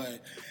times, but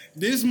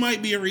this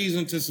might be a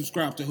reason to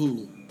subscribe to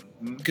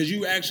Hulu. Because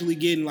you actually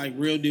getting like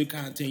real deal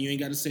content. You ain't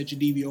got to set your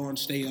DVR and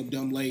stay up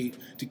dumb late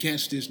to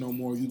catch this no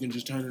more. You can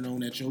just turn it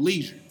on at your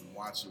leisure.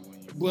 Watch it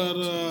when you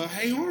But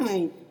Hey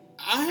Arnold,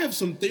 I have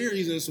some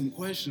theories and some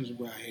questions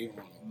about Hey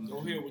Arnold. Go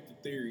ahead with the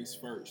theories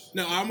first.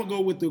 Now, I'm going to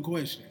go with the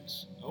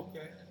questions.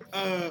 Okay.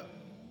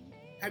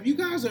 Have you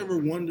guys ever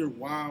wondered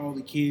why all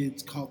the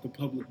kids caught the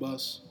public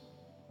bus?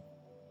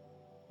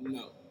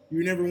 No.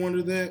 You never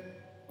wondered that?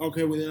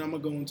 Okay, well then I'm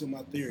gonna go into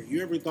my theory.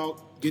 You ever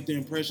get the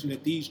impression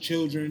that these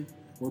children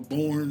were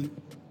born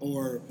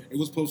or it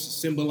was supposed to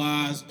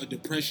symbolize a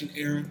depression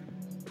era?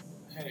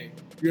 Hey.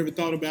 You ever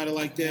thought about it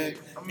like that?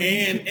 I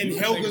mean, and you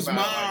can Helga's think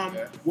about it mom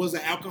like that. was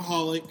an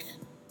alcoholic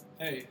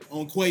Hey.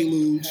 on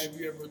Quaaludes. Have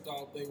you ever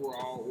thought they were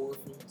all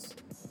orphans?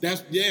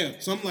 That's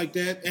something like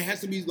that. It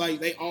has to be like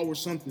they all were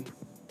something.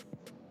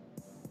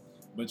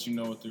 But you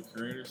know what the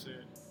creator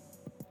said?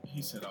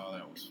 He said all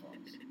that was false.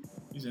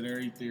 He said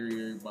every theory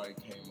everybody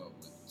came up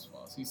with was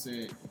false. He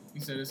said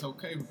it's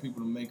okay for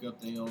people to make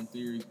up their own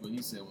theories, but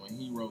he said when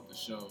he wrote the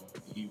show,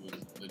 he was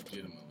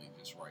legitimately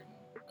just writing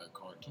a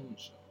cartoon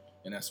show.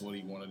 And that's what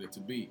he wanted it to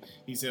be.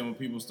 He said when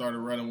people started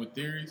running with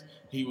theories,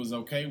 he was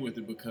okay with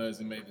it because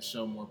it made the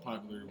show more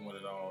popular than what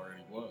it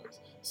already was.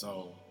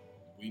 So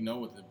we know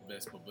what the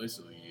best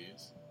publicity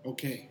is.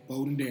 Okay,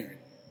 Bold and Darren.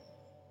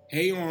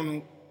 Hey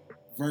Arnold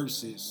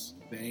versus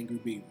the Angry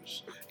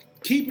Beavers.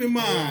 Keep in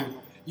mind,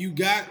 you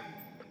got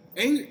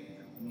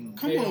Come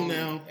Hey on Arnold.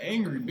 now.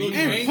 Angry Beavers.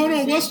 Hey, hold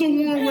on, what's the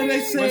one where they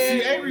But see,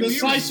 said Angry the Beavers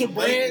slice of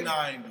late bread?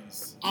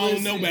 90s. I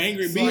don't know, but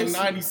Angry It's like Beavers.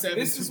 97,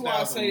 This is why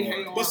I say 2001. Hey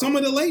Arnold. But some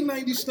of the late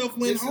 90s stuff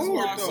went This is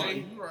why I hard, though.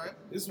 say- You're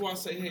right. This is why I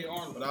say Hey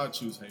Arnold. But I'll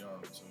choose Hey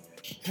Arnold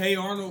too. Hey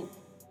Arnold.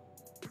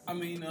 I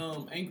mean,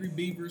 Angry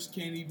Beavers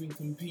can't even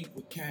compete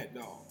with Cat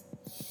Dog.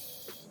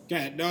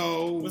 Cat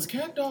Dog. Was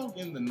Cat Dog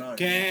in the 90s? I Cat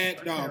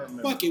can't Dog.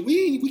 remember. Fuck it.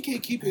 We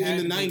can't keep it Had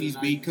in the to be 90s, the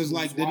B, because 90s.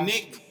 like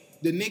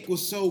the Nick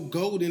was so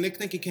golden. I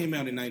think it came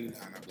out in 99,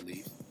 I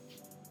believe.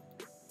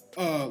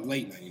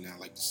 Late 99,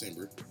 like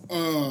December.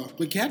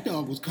 But Cat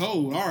Dog was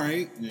cold. All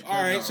right. Yeah, Cat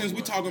All right, Dog since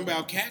we was talking cold.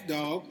 about Cat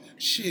Dog,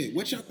 shit,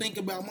 what y'all think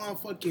about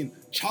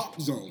motherfucking Chalk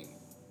Zone?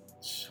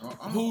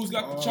 Who's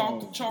got the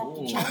chalk? The chalk?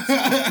 The chalk?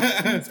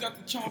 Who's got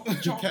the chalk? The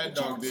chalk? Cat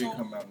the Dog chalk did song?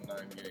 come out in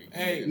 98.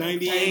 Hey,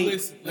 98. Hey,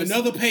 listen.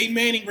 Another Peyton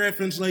Manning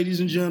reference, ladies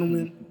and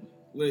gentlemen.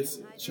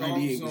 Listen, Chalk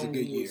 98 was a Zone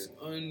good year. was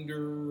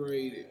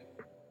underrated.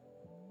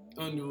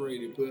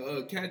 Underrated.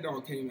 But Cat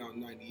Dog came out in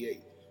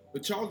 98.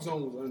 But Chalk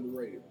Zone was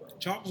underrated, bro.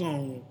 Chalk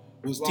Zone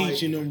was Like-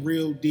 teaching them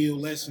real deal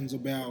lessons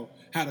about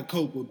how to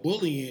cope with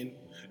bullying,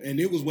 and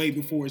it was way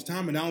before its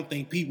time, and I don't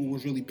think people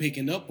was really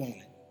picking up on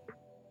it.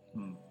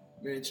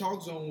 Man,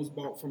 Chalk Zone was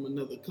bought from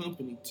another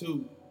company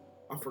too.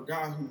 I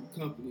forgot who the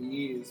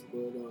company is,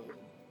 but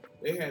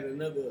they had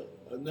another.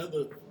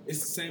 It's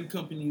the same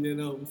company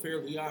that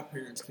Fairly Odd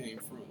Parents came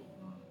from.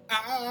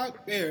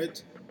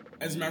 Barrett.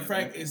 As a matter of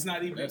fact, it's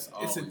not even. That's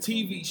It's a always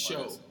TV a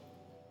show. classic.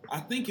 I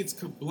think it's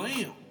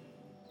Kablam.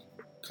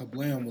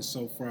 Kablam was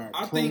so fried.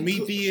 I think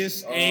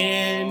Prometheus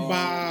and Oh,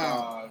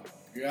 Bob.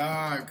 my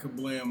God,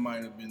 Kablam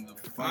might have been the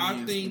I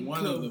funniest. think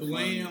one of the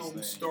funniest Kablam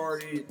things.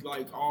 started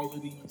like all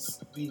of these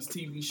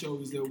TV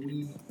shows that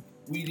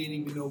we didn't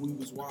even know we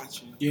was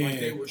watching. Yeah. Like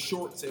they were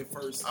shorts at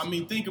first. I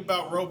mean, think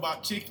about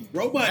Robot Chicken.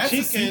 Robot That's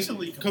Chicken,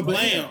 essentially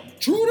Kablam.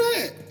 True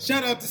that.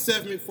 Shout out to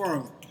Seth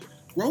MacFarlane.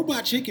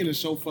 Robot Chicken is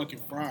so fucking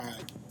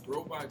fried.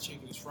 Robot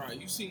Chicken is fried.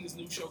 You seen this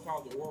new show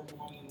called The Orville?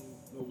 I don't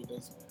know what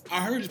that's about.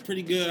 I heard it's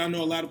pretty good. I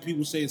know a lot of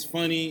people say it's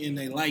funny and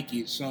they like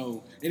it.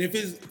 So, and if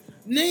it's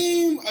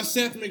name a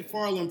Seth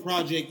MacFarlane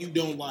project you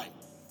don't like.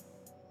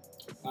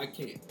 I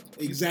can't.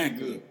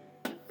 Exactly.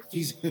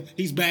 He's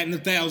batting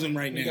 1,000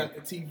 right He now. got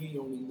the TV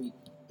on Elite.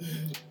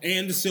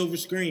 And the silver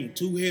screen,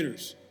 2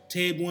 hitters.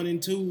 Ted 1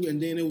 and 2,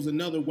 and then it was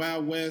another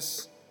Wild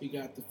West. He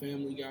got the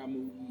Family Guy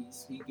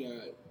movies. He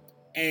got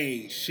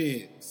Hey,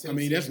 shit. I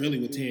mean, that's really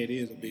what Ted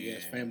is, a big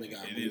ass Family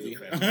Guy It is movie.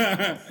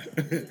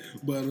 a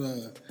But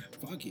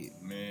Fuck it.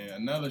 Man,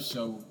 another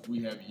show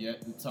we have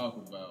yet to talk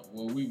about.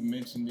 Well, we've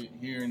mentioned it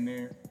here and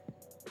there,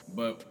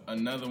 but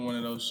another one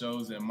of those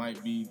shows that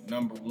might be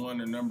number 1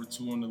 or number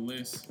 2 on the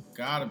list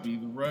gotta be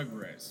the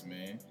Rugrats,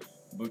 man.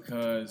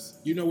 Because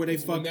You know where they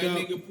When fucked that up?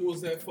 nigga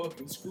pulls that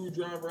fucking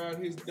screwdriver out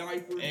his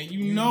diaper, and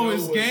you know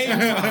it's game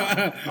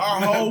time.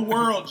 Our whole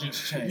world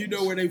just changed. You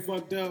know where they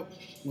fucked up?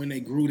 When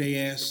they grew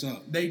their ass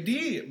up. They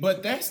did,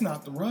 but that's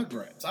not the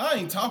Rugrats. I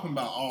ain't talking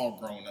about all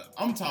grown up.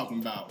 I'm talking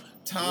about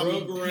Tommy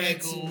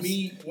Rugrats Pickles,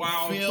 meet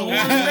Wild Phil.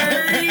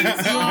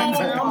 Thornberrys. I'm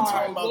Oh,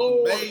 talking about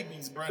Lord. the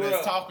babies, bro. Bruh.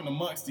 That's talking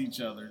amongst each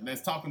other.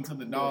 That's talking to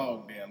the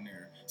dog down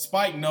there.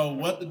 Spike know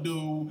what to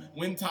do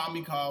when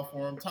Tommy called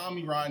for him.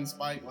 Tommy riding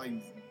Spike like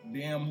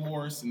damn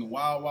horse in the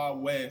Wild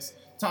Wild West.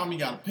 Tommy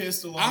got a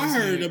pistol on I his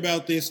heard head.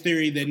 about this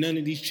theory that none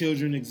of these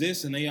children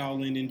exist and they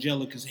all in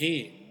Angelica's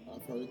head.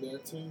 I've heard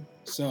that too.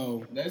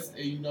 So That's,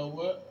 and you know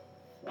what?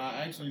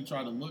 I actually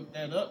tried to look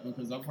that up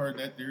because I've heard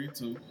that theory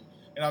too.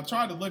 And I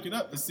tried to look it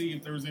up to see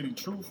if there was any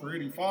truth or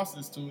any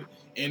falseness to it.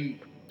 And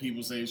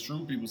people say it's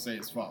true, people say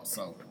it's false.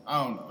 So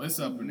I don't know. It's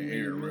up in the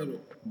air, really.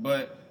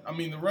 But I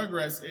mean, the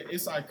Rugrats,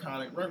 it's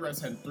iconic.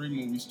 Rugrats had 3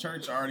 movies.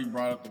 Church already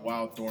brought up the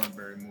Wild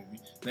Thornberry movie.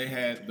 They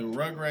had the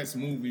Rugrats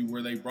movie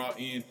where they brought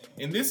in,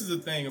 and this is the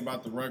thing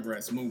about the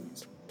Rugrats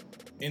movies.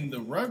 In the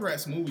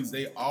Rugrats movies,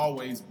 they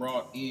always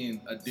brought in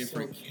a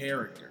different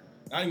character.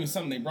 Not even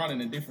something, they brought in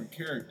a different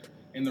character.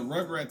 In the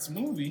Rugrats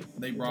movie,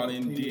 they brought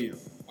in Dil.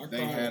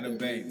 They had a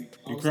baby.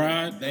 You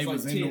cried? They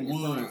was like in the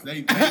 10, woods.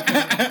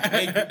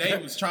 right. They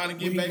was trying to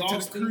get When he back to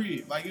lost the him?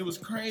 crib. Like, it was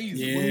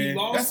crazy. Yeah. When he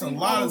lost That's a him,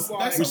 lot I of was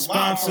like,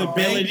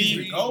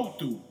 Responsibility. to go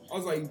through. I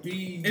was like,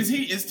 B.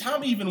 Is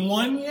Tommy even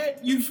 1 yet?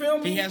 You feel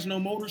me? he has no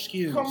motor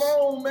skills. Come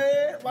on,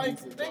 man. Like,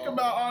 He's a think dog.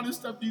 about all this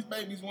stuff these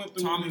babies went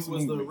through. in Tommy this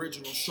was the movie.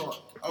 original shark.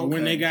 Okay.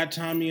 When they got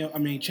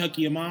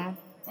Chucky a mom.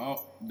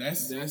 Oh,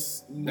 that's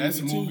That's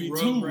movie two.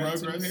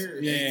 Rugrats and Rugrats.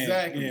 Harris. Yeah.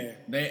 Exactly. yeah.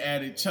 They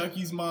added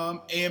Chucky's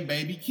mom and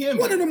baby Kim.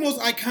 One of the most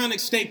iconic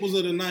staples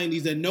of the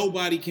 90s that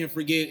nobody can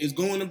forget is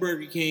going to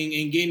Burger King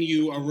and getting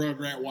you a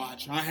Rugrat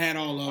watch. I had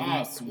all of them.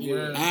 I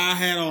swear. I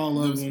had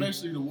all of them.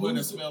 Especially the wood that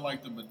Who's- smelled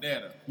like the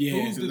Bodetta. Yeah.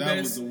 Who's the that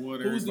best? was the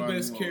wood Who's the everybody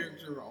best wanted.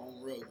 character on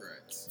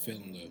Rugrats?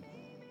 Feeling good.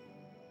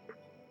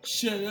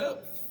 Shut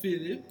up,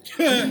 Philip.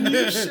 Shut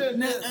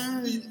up.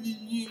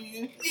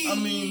 I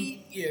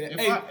mean, yeah.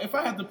 If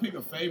I had to pick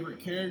a favorite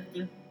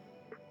character,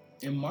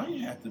 it might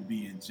have to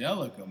be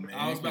Angelica, man.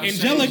 I was about to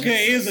Angelica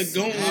say, is a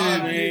good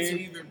one, It's man.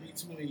 either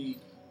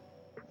between.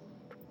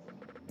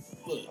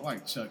 Look, I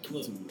like Chucky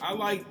look. too. I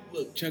like.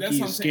 Look, Chucky that's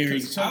what I'm is saying, scary.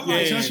 'cause Chucky, I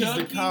like Yeah. Chucky's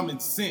the Chucky. common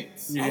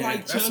sense. Yeah. I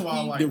like That's Chucky. why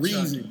I like The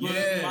Chucky. reason. But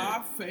Yeah.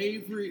 my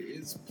favorite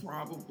is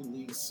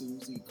probably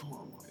Susie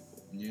Carmichael.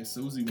 Yeah,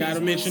 Susie. Gotta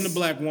was mention the awesome.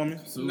 black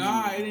woman. Susie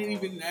Nah, was it ain't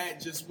awesome. even that.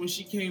 Just when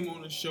she came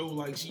on the show,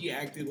 like she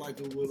acted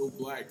like a little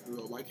black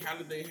girl. Like, how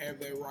did they have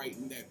that right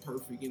and that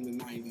perfect in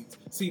the 90s?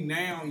 See,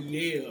 now,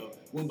 yeah,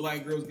 when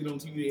black girls get on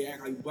TV, they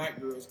act like black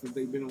girls because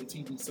they've been on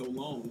TV so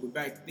long. But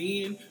back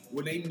then,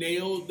 when they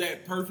nailed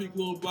that perfect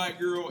little black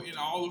girl in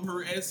all of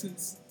her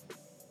essence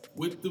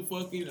with the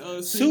fucking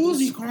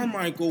Susie singles-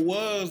 Carmichael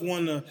was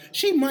one of.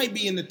 She might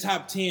be in the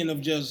top 10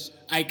 of just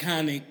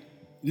iconic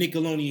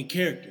Nickelodeon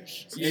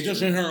characters. Yeah,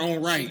 just in her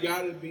own right. She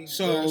gotta be.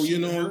 So, you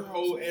know- her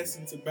whole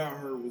essence about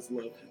her was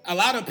love. A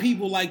lot of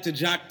people like to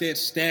jock that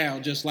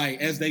style, just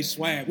like as they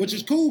swag, which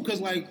is cool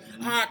because like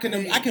I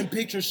can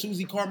picture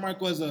Susie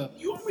Carmichael as a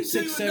You want me to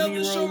tell 6, you another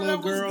 7-year-old show little that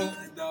was girl.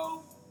 good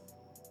though?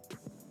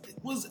 It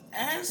was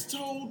As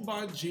Told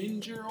by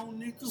Ginger on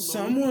Nickelodeon.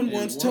 Someone It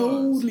once was.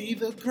 told me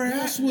the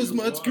grass was It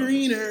much was.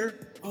 greener.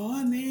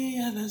 On the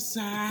other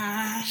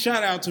side.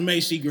 Shout out to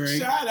Macy Gray.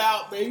 Shout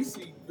out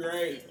Macy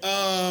Gray.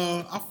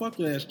 I fuck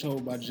with As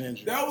Told by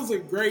Ginger. That was a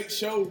great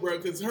show, bro,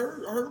 because her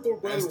little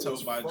brother That's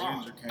was told by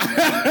fried. Ginger came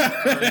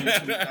out in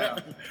the early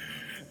 2000s.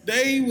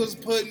 They was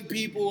putting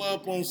people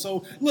up on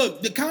so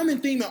look, the common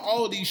theme of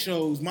all these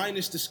shows,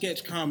 minus the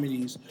sketch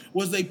comedies,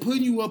 was they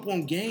putting you up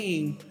on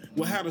game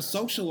with how to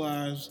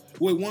socialize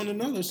with one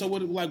another. So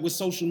what like with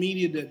social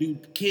media, that do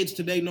kids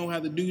today know how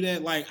to do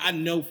that? Like I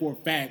know for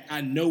a fact,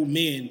 I know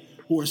men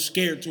who are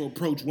scared to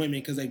approach women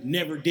because they've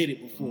never did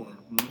it before.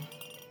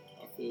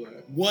 I feel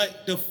that.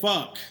 What the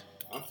fuck?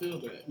 I feel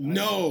that.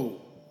 No.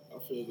 I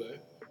feel that.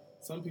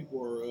 Some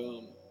people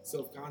are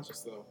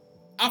self-conscious though.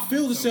 I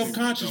feel the Some people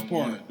self-conscious don't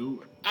part. wanna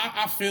do it.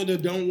 I feel the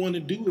don't want to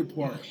do it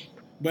part.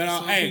 But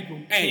Some people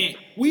hey, can't.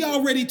 we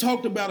already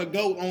talked about a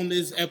GOAT on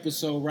this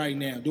episode right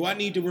now. Do I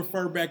need to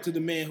refer back to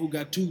the man who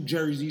got 2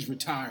 jerseys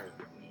retired?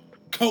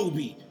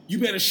 Kobe, you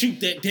better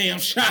shoot that damn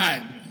shot.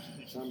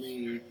 I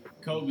mean,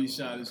 Kobe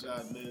shot his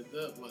shot lived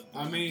up. What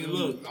I the mean, dude,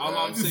 look, all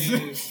I'm bro.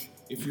 saying is,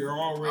 if you're I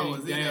already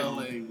was in down,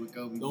 LA with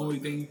Kobe. the only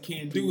thing you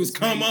can do Do is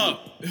come make up.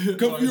 it.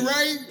 Come, Like, you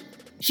right?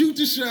 Shoot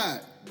the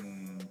shot.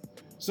 Mm,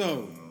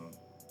 So,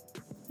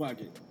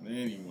 fuck it.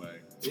 anyway.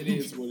 It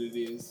is what it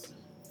is.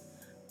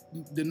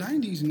 The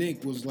 90s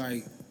Nick was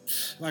like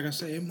I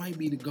said, it might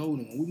be the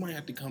golden one. We might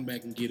have to come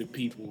back and get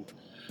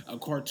a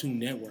Cartoon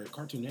Network.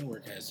 Cartoon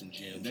Network has some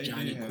gems. They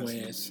Johnny did have some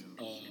Quest,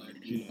 gems.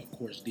 You know, of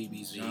course,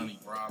 DBZ, Johnny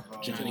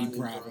Bravo, Johnny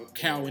Bravo,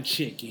 Cow and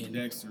Chicken.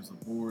 Dexter's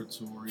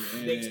Laboratory,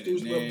 Ed,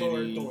 Dexter's Ed, Ed,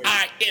 Laboratory.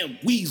 I am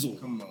Weasel.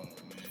 Come on, man.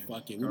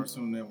 Fuck it.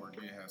 Cartoon Network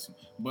did have some.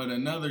 But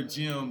another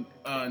gem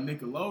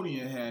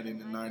Nickelodeon had in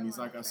the 90s,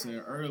 like I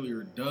said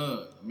earlier,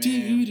 Doug,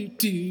 man.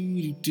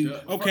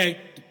 Doug. Okay.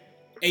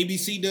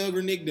 ABC Doug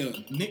or Nick Doug?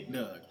 Nick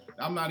Doug.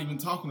 I'm not even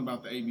talking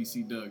about the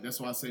ABC Doug. That's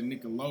why I said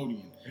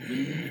Nickelodeon.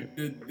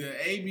 The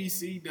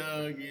ABC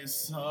Doug is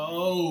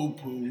so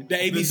poo. The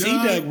ABC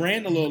Doug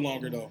ran a little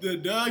longer, though. The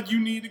Doug you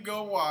need to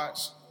go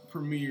watch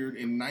premiered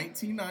in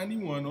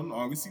 1991 on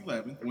August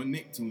 11th when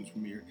Nicktoons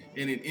premiered,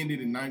 and it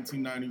ended in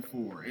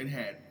 1994. It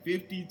had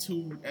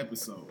 52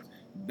 episodes.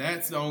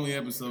 That's the only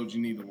episode you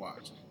need to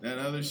watch. That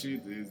other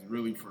shit is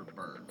really for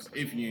birds,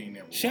 if you ain't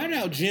never Shout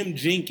watched out Jim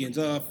Jenkins.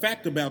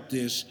 Fact about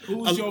this. Who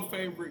was your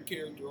favorite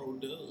character on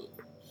Doug?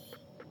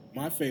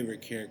 My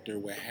favorite character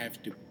would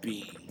have to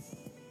be.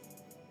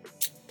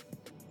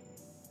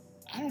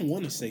 I don't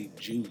want to say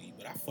Judy,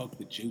 but I fuck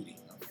with Judy.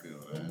 I feel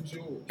that.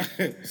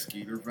 George.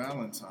 Skeeter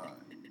Valentine.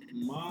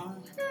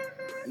 Mine,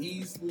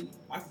 easily,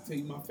 I can tell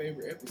you my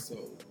favorite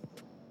episode.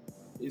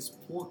 It's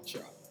Pork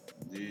Chop.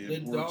 Yeah,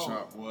 The Pork dog.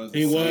 Chop was.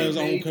 He the was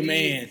same. on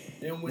command.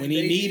 And When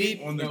he they needed-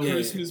 did- On the no,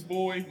 Christmas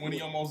boy, when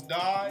he almost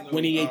died.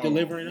 When he ate the Oh.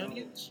 liver and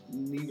onions?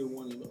 Neither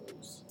one of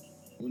those.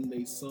 When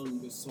they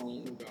sung the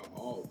song about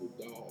all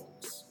the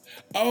dogs.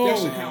 Oh, That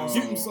should count.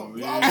 Give him some.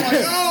 Yeah. I was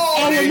like,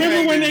 Oh,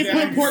 remember when they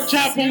put Pork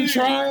Chop on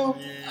trial?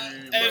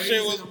 Yeah, That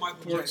shit was.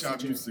 Pork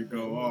Chop used to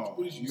go off.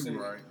 What did you say?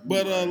 Right.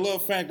 But a little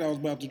fact I was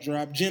about to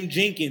drop: Jim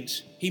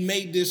Jenkins, he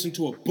made this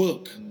into a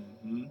book,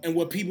 and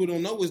what people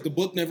don't know is the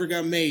book never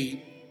got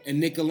made,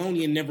 and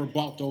Nickelodeon never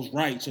bought those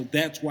rights. So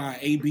that's why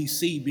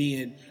ABC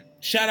being.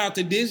 Shout out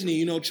to Disney,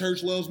 you know,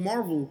 Church loves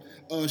Marvel.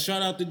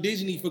 Shout out to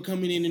Disney for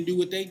coming in and do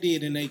what they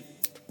did, and they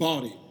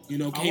bought it. You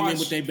know, came in watched-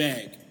 with their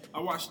bag. I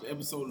watched the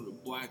episode of The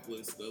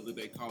Blacklist the other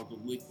day called The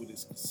Liquid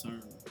is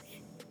Concerned.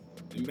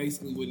 And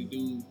basically what he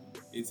do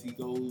is he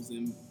goes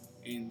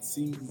and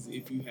sees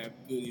if you have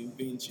good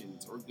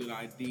inventions or good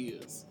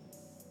ideas.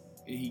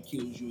 And he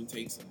kills you and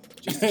takes them.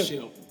 Just to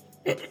shelve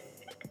them.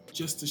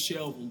 Just to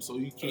shelve them so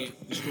you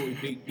can't destroy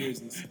big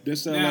business.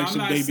 This sounds Now, like I'm some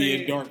not baby saying-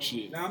 and dark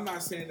shit. Now, I'm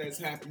not saying that's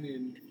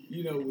happening,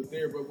 you know, with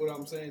there, but what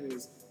I'm saying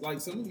is, like,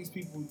 some of these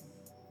people,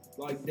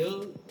 like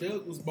Doug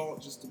was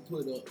bought just to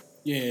put up.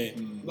 Yeah,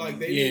 Like,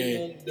 they Yeah.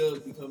 didn't want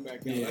Doug to come back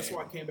out. Yeah. That's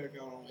why I came back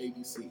out on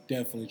ABC.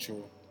 definitely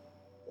true.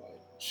 Like,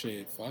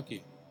 Shit, fuck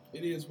it.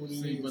 it is what it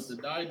is. See, but the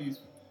 90s,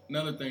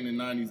 another thing the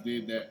 90s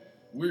did that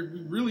we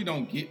really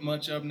don't get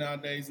much of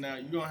nowadays. Now,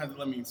 you're going to have to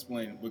let me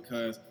explain it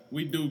because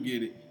we do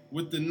get it.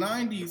 With the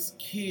 90s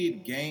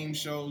kid game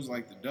shows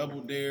like the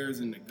Double Dares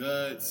and the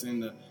Guts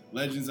and the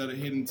Legends of the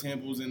Hidden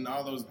Temples and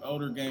all those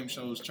older game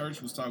shows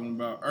Church was talking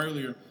about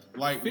earlier,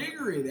 like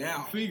Figure it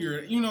out.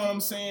 you know what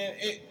I'm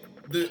saying?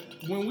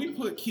 When we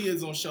put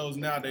kids on shows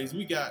nowadays,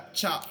 we got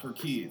Chop for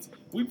Kids.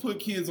 We put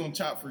kids on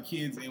Chop for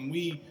Kids, and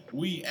we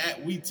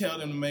tell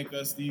them to make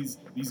us these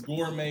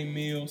gourmet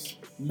meals.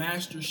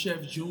 Master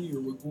Chef Junior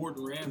with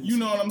Gordon Ramsay. You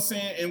know what I'm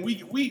saying? And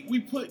we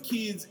put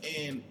kids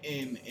in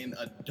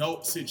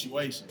adult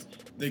situations.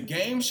 The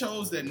game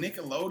shows that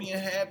Nickelodeon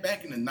had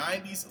back in the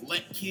 90s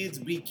let kids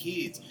be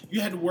kids.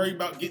 You had to worry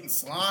about getting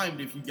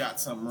slimed if you got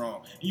something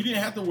wrong. You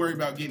didn't have to worry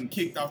about getting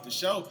kicked off the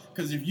show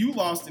because if you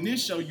lost in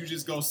this show, you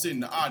just go sit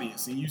in the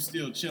audience and you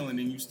still chilling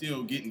and you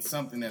still getting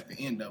something at the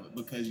end of it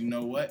because you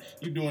know what?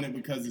 You're doing it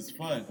because it's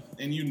fun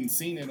and you've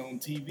seen it on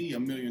TV a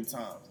million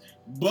times.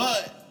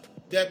 But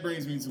that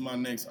brings me to my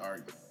next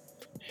argument.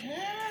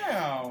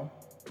 How?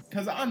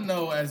 Because I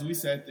know as we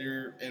sat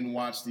there and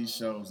watched these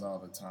shows all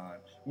the time,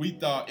 we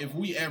thought if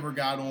we ever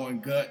got on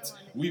Guts,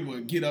 we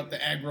would get up the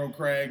aggro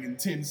crag in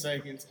 10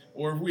 seconds.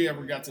 Or if we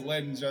ever got to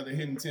Legends of the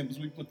Hidden Temples,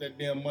 we put that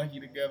damn monkey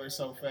together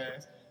so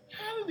fast.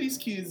 How do these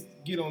kids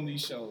get on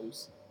these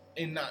shows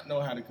and not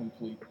know how to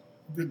complete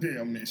the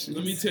damn mission?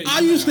 Let me tell you. I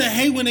used to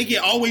hate when they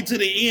get all the way to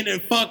the end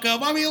and fuck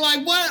up. I mean,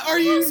 like, what are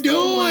you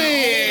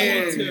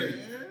doing?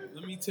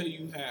 Let me tell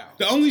you how.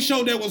 The only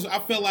show that was I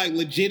felt like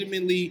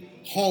legitimately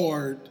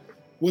hard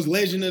was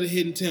Legend of the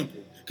Hidden Temple.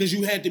 Because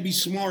you had to be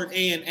smart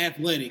and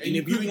athletic. And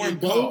you if you couldn't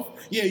weren't get both, caught.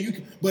 yeah, you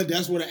could, but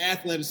that's where the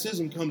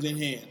athleticism comes in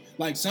hand.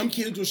 Like some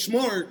kids were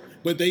smart,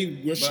 but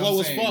they were But slow I'm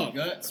as saying fuck.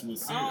 Guts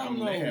was serious. I don't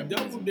they know. have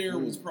Double Dare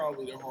was rules.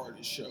 probably the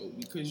hardest show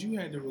because you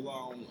had to rely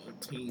on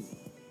a team.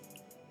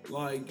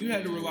 Like, you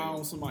had to rely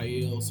on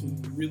somebody else who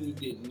you really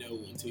didn't know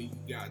until you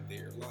got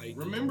there. Like,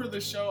 Remember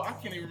the show? I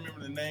can't even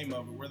remember the name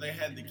of it, where they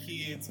had the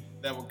kids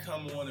that would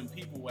come on and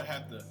people would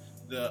have to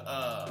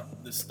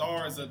the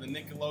stars of the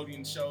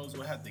Nickelodeon shows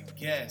would have to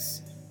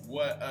guess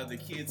what the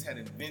kids had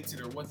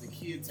invented or what the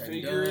kids had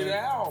Figure done. it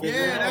out. Yeah,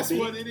 Figure it that's out,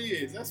 what it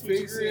is. That's what you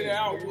Figure It said.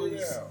 Out Figure it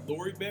was out.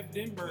 Lori Beth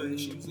Denberg.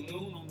 She was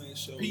alone on that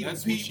show. Pete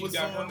That's and when Pete she was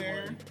got on her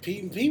there. money.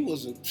 Pete and Pete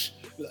was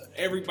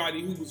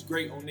Everybody who was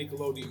great on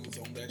Nickelodeon was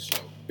on that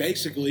show.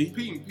 basically.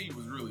 Pete and Pete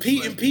was really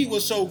Pete and special. Pete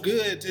was so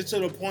good to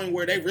the point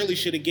where they really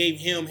should have gave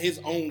him his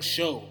own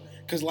show.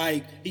 Cause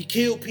like he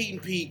killed Pete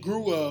and Pete,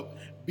 grew up,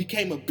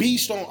 became a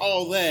beast on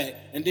all that,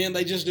 and then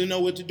they just didn't know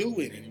what to do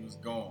with And it. he was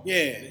gone.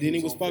 Yeah, then he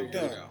was gonna fucked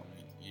figure it up. out.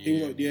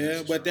 He was, yeah,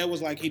 that's but true. that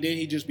was like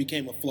he just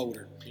became a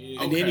floater,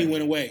 Yeah. and then he Okay.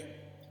 went away.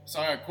 So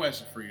I got a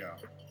question for y'all.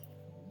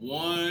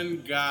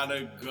 One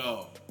gotta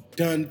go.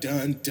 Dun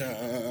dun dun.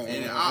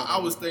 And I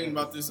was thinking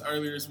about this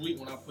earlier this week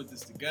when I put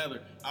this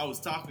together. I was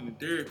talking to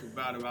Derek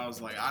about it. I was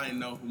like, I didn't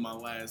know who my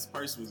last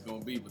person was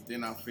going to be, but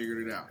then I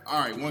figured it out. All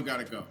right, one got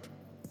to go.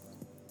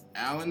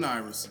 Allen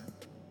Iverson,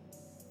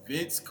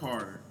 Vince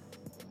Carter,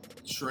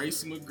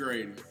 Tracy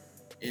McGrady,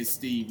 and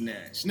Steve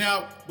Nash.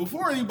 Now,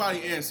 before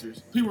anybody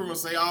answers, people are going to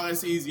say, oh,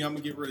 that's easy. I'm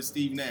going to get rid of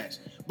Steve Nash.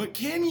 But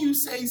can you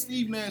say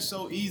Steve Nash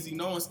so easy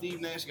knowing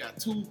Steve Nash got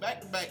 2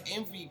 back-to-back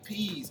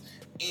MVPs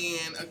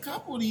and a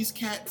couple of these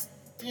cats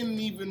didn't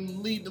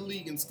even lead the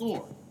league in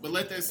scoring? But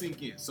let that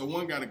sink in. So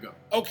one got to go.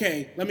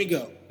 Okay, let me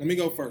go. Let me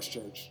go first,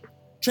 Church.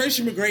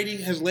 Tracy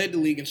McGrady has led the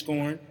league in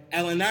scoring.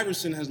 Allen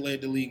Iverson has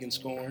led the league in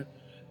scoring.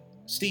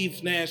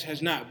 Steve Nash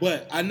has not.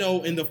 But I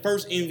know in the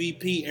first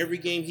MVP, every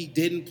game he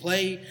didn't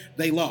play,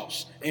 they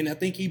lost. And I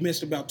think he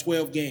missed about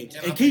 12 games.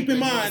 And I keep think in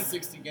they won mind,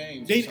 60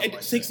 games. or they something like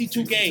that.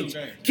 62 games.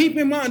 62 Keep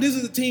in mind, this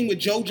is a team with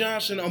Joe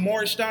Johnson,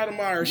 Amari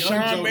Stoudemire,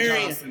 Sean Joe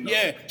Marion. Johnson, though.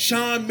 Yeah,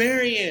 Sean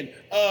Marion,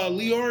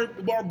 Leor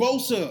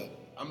Barbosa.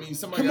 I mean,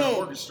 somebody Come got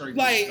to on, orchestrate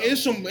like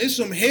this stuff. it's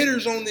some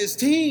hitters on this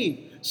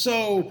team.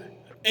 So,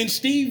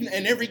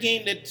 and every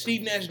game that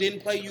Steve Nash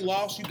didn't play, you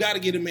lost. You got to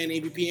get a man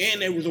MVP,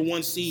 and there was a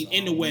 1 seed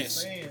in the I'm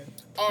West. saying.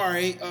 All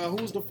right, who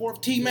was the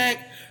 4th? T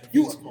Mac.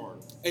 Vince Carter.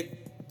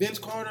 Vince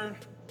Carter.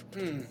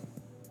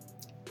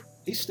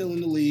 He's still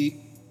in the league.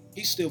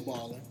 He's still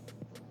balling.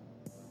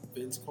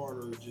 Vince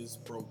Carter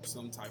just broke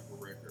some type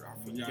of record. I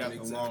forgot You got the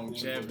exactly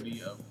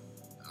longevity of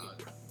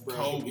Bro,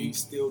 Kobe. He's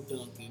still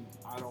dunking.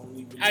 I don't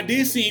even. I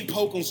did see him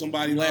poke on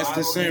somebody last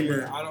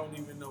December. I don't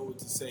even know what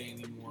to say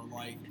anymore.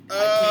 Like Uh,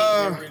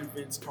 I can't get rid of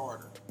Vince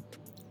Carter.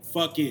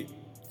 Fuck it.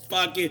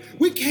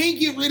 We can't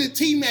get rid of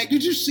T Mac.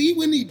 Did you see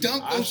when he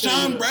dunked I'll on tell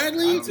Sean you-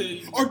 Bradley? I'll tell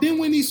you- Or then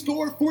when he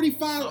scored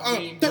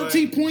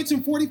 13 points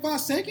in 45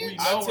 seconds? We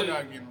I'll know tell we're you-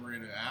 not getting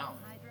rid of Allen.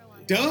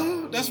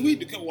 Duh. That's we.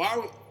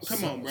 Why? Come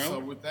So- on, bro. So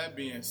with that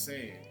being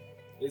said,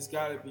 It's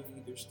got to be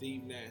either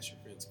Steve Nash or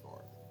Vince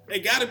Carter. It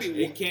got to be.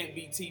 It can't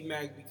be T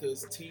Mac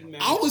because T Mac.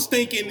 I was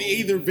thinking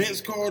either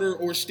Vince Carter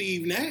or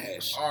Steve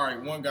Nash. all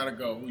right, one got to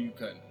go. Who you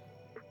cutting?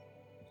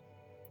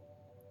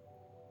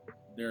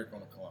 Derek on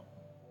the clock.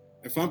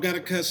 If I've got to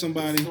cut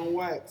somebody, on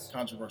wax.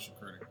 Controversial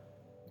critic.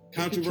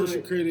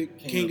 controversial critic,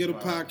 King king of of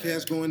the the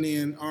podcast going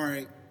in. All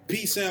right.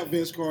 Peace out,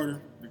 Vince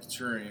Carter.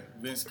 Victorian.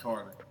 Vince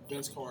Carter.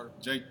 Vince Carter.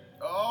 Jake.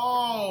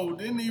 Oh,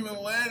 didn't even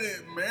let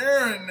it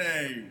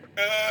marinate.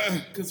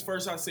 Because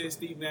first I said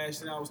Steve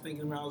Nash, and I was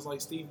thinking about, I was like,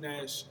 Steve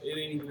Nash, it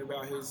ain't even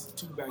about his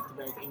 2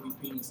 back-to-back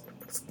MVPs.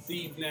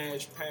 Steve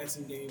Nash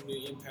passing game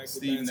that impacted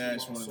Steve basketball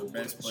Nash, one of so the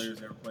best much.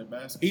 players ever played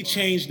basketball. He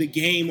changed the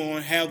game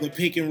on how the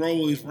pick and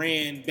roll is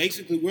ran.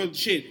 Basically, well,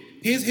 shit.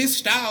 His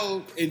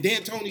style and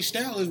D'Antoni's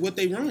style is what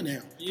they run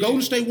now. Yeah.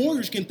 Golden State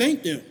Warriors can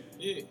thank them.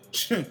 Yeah.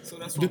 to that's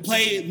what I'm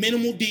play saying.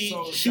 minimal D,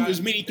 So it's shoot gotta-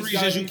 as many it's threes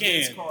gotta as you be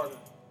Vince can. Carter.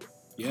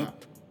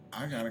 Yep.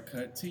 I got to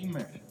cut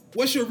T-Mac.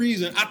 What's your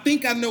reason? I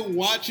think I know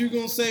what you're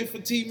gonna say for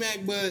T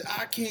Mac, but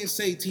I can't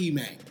say T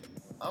Mac.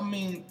 I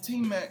mean,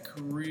 T-Mac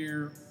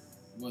career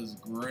was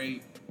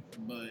great,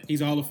 but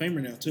He's a Hall of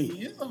Famer now too.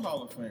 he is a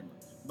Hall of Famer.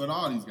 But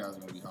all these guys are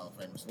going to be Hall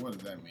of Famers, so what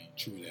does that mean?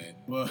 True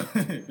that.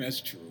 But That's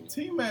true.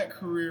 T-Mac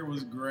career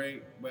was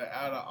great, but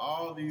out of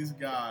all these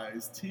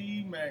guys,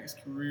 T-Mac's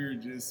career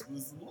just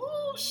was a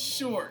little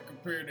short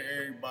compared to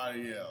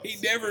everybody else. He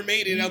never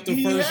made it out the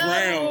He first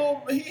had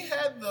round. He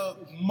had the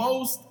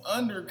most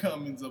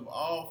undercomings of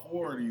all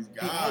 4 of these He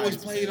guys. always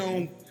played man.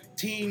 on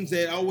teams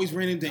that always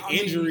ran into I mean,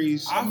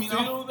 injuries. I mean,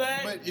 feel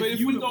that, but but if if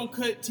you we would- gonna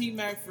cut T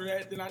Mac for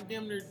that, then I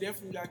damn near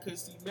definitely got to cut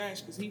Steve Nash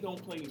because he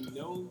don't play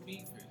no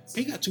defense.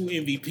 He got 2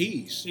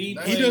 MVPs. He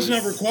He does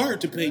not plays-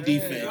 required to play Yeah.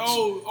 defense.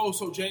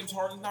 So James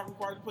Harden's not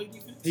required to play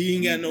defense? He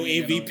ain't got no He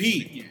ain't got no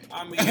MVP.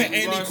 I mean, And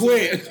he regardless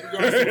quit. Of,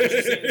 regardless of what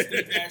you said,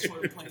 Steve Nash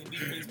wasn't playing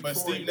defense. But before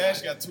Steve he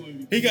Nash got got 2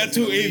 MVPs. He got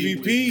 2 in the league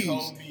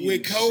MVPs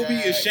with Kobe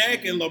and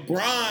Shaq and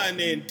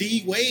LeBron and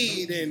D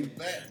Wade and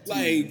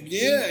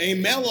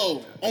and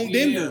Melo on Yeah,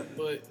 Denver.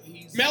 but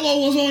he's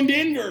Melo was on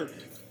Denver.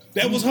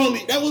 That was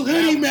holy. That was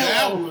holy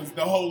That Melo. was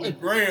the holy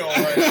grail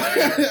right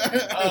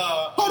there.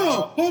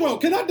 Hold on.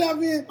 Can I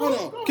dive in?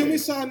 Hold on. Can we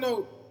side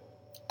note?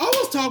 I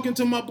was talking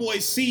to my boy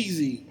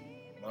CZ,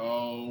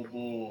 Oh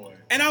boy.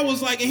 and I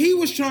was like, and he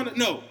was trying to.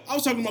 No, I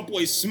was talking to my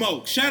boy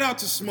Smoke. Shout out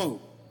to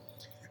Smoke.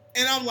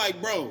 And I'm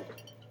like, bro,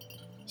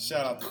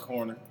 Shout out the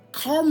corner.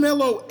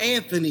 Carmelo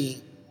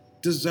Anthony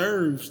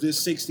deserves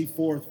this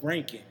 64th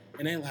ranking.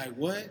 And they're like,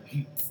 what?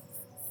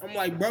 I'm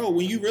like, bro,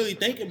 when you really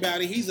think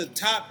about it, he's a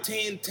top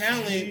 10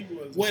 talent He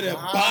was with a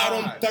hot.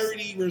 bottom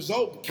 30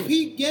 result.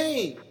 Peak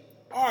game.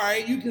 All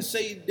right, you can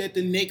say that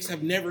the Knicks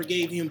have never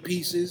gave him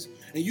pieces,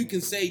 and you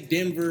can say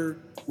Denver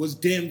was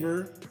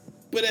Denver.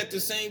 But at the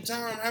same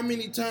time, how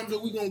many times are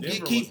we gonna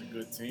Denver keep? was a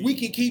good team. We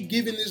can keep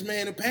giving this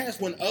man a pass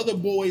when other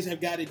boys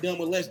have got it done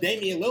with less.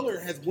 Damian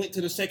Lillard has went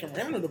to the second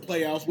round of the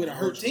playoffs with a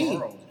hurt George team.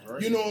 Karl was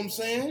great. You know what I'm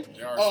saying?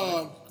 J.R.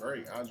 Smith was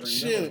great. Andre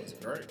shit. Miller was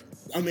great.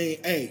 I mean,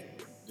 hey,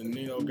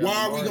 Nino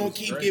Why are we Gallinari gonna is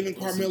keep great. giving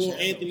Wilson Carmelo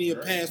Chandler Anthony a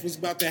great. pass? What's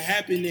about to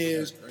happen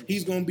is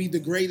he's gonna be the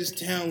greatest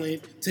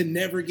talent to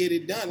never get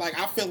it done. Like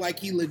I feel like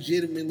he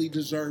legitimately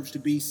deserves to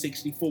be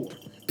 64.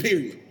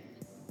 Period.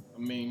 I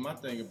mean, my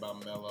thing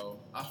about Melo,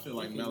 I feel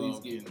like At Melo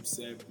least give can. him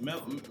 7. Nah,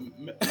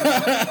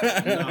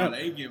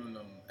 they giving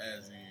them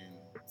as in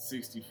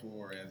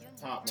 64 as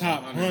top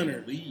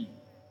 100. league.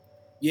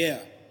 Yeah,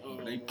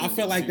 They I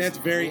feel like that's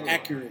very 64.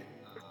 accurate.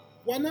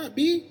 Why not,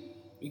 B?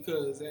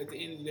 Because at the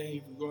end of the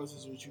day,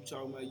 regardless of what you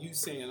talking about, you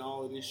saying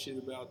all of this shit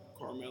about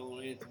Carmelo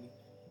Anthony.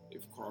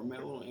 If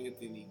Carmelo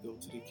Anthony go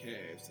to the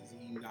Cavs, is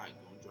he not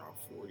gonna drop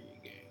 40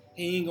 a game?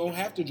 He ain't gonna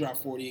have to drop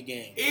 40 a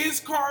game.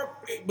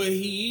 But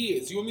he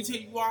is. You want me to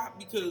tell you why?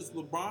 Because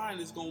LeBron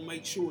is gonna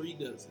make sure he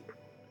does it.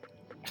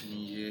 I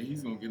mean, yeah,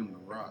 he's gonna get him to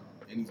rock,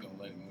 and he's gonna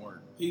let him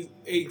work. He's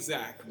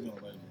exactly. He's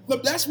gonna let him work.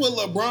 Look, that's what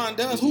LeBron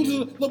does.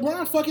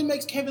 LeBron fucking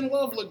makes Kevin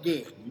Love look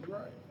good. You're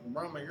right.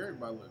 LeBron make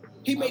everybody look good.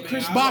 He made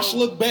Chris I Bosh don't-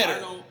 look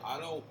better. I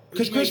don't.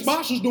 Because he Chris makes-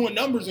 Bosh was doing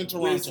numbers in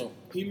Toronto. Listen,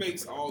 he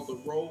makes all the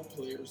role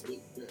players look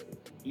better.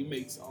 He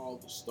makes all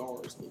the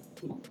stars look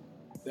cool.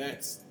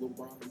 That's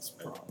LeBron's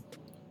problem.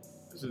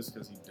 It's just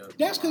because he does.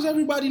 That's because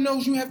everybody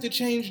knows you have to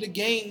change the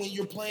game when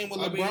you're playing with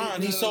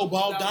LeBron. He's so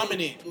ball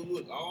dominant.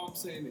 Look, all I'm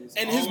saying is,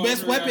 And all his I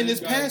best heard weapon out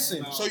is you guys'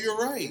 passing. mouth So you're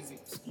right. is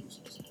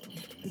excuses.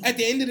 At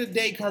the end of the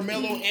day,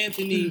 Carmelo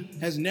Anthony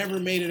has never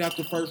made it out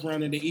the first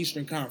round in the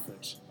Eastern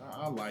Conference.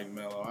 I like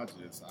Melo. I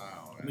don't.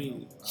 I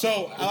mean,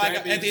 So, with like,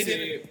 that at the being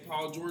end of said,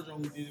 Paul George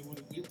only did it with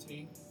a good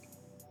team.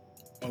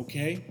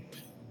 Okay.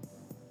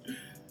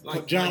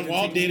 Like John the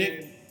Wall team did he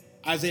it.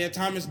 Isaiah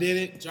Thomas did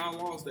it. had, John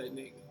Wall's that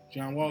nigga.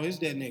 John Wall is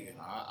that nigga.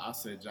 I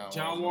said John.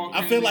 John Wall.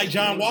 I feel like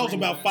John Wall's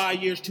about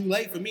 5 years too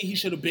late for me. He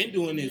should have been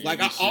doing this. Like,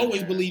 I he should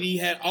always have. believed he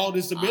had all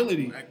this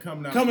ability.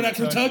 Coming out Coming out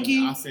Kentucky?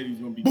 I said he was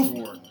gonna be Bef-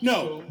 Jordan.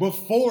 no,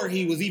 before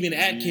he was even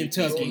at Yeah,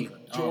 Kentucky.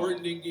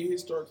 Jordan didn't get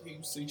his start till he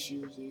was 6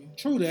 years in.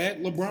 True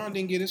that. LeBron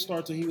didn't get his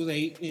start till he was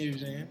 8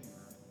 years in.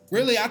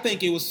 Really, I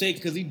think it was 6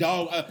 because he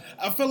dogged.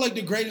 I feel like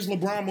the greatest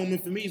LeBron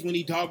moment for me is when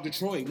he dogged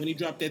Detroit, when he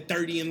dropped that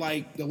 30 in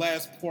like the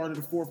last part of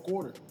the fourth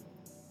quarter.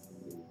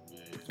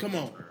 Come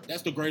on.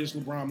 That's the greatest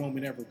LeBron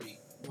moment ever be.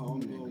 I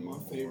don't know, my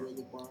favorite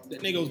LeBron.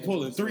 That nigga was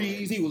pulling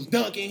threes, he was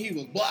dunking, he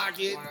was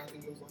blocking. I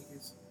think it was like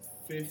his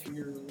 5th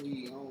year in the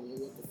league. I don't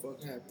know what the fuck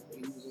happened.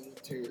 He was on a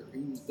tear. He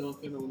was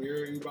dunking on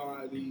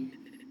everybody.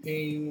 He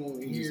ain't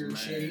want to hear He's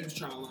shit. He mad. was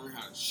trying to learn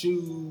how to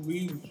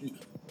shoot.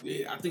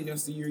 I think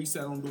that's the year he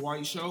sat on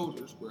Dwight's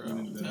shoulders, bro. He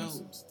I'm done done telling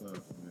some you.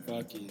 stuff, man.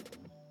 Fuck it.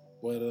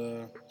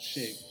 But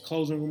shit.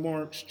 Closing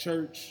remarks,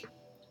 church.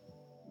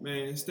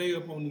 Man, stay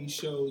up on these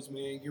shows,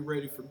 man. Get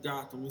ready for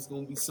Gotham. It's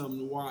gonna be something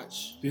to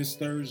watch. This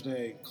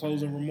Thursday.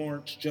 Closing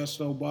remarks,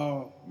 Justo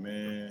Ball.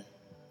 Man,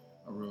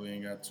 I really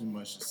ain't got too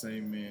much to say,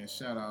 man.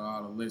 Shout out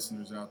all the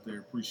listeners out there.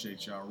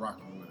 Appreciate y'all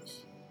rocking with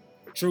us.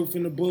 Truth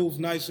in the booth,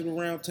 Nice at the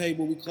round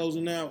table. We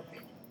closing out.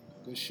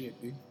 Good shit,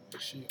 B.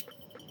 Good shit.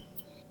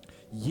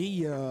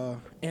 Yeah,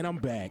 and I'm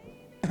back.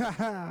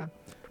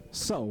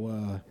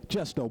 So,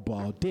 Justo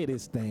Ball did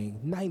his thing.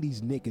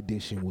 90s Nick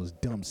edition was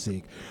dumb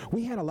sick.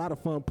 We had a lot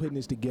of fun putting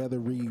this together,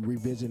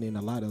 revisiting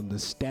a lot of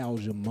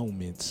nostalgia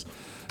moments.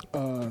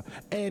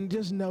 And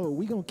just know,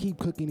 we going to keep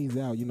cooking these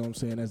out, you know what I'm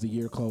saying? As the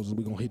year closes,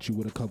 we going to hit you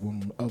with a couple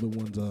other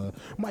ones.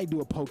 Might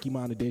do a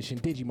Pokemon edition,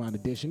 Digimon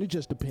edition. It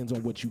just depends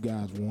on what you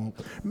guys want.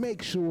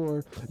 Make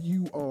sure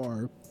you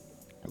are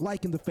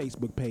liking the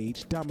Facebook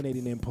page,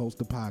 Dominating Impulse,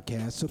 the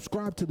podcast.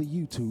 Subscribe to the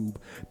YouTube,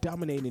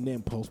 Dominating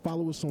Impulse.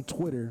 Follow us on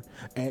Twitter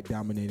at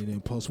Dominating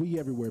Impulse. We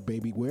everywhere,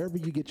 baby. Wherever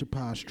you get your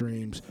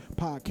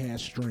podcast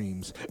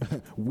streams,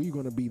 we're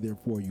going to be there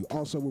for you.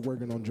 Also, we're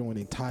working on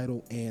joining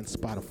Tidal and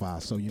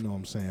Spotify. So, you know what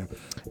I'm saying?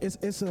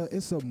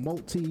 It's a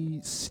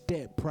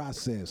multi-step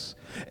process.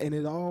 And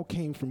it all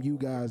came from you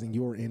guys and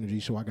your energy.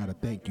 So I got to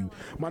thank you.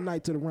 My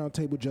Knights of the Round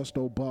Table,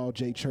 Justo Ball,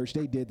 J Church,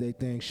 they did their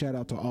thing. Shout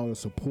out to all the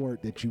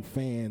support that you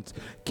fans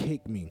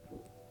kick me.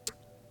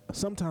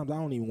 Sometimes I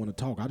don't even want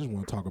to talk. I just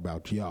want to talk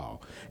about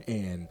y'all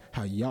and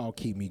how y'all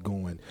keep me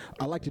going.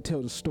 I like to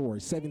tell the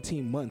story.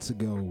 17 months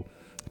ago,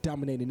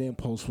 Dominating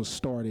Impulse was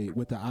started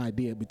with the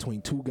idea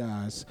between two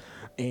guys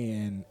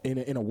and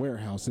in a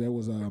warehouse. There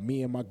was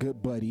me and my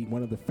good buddy,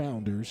 one of the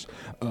founders,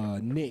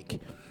 Nick.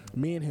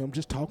 Me and him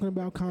just talking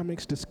about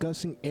comics,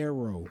 discussing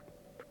Arrow.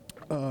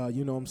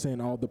 You know what I'm saying,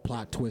 all the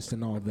plot twists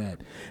and all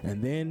that.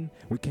 And then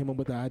we came up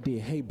with the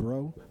idea, hey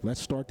bro, let's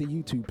start the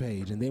YouTube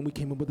page. And then we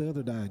came up with the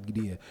other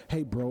idea,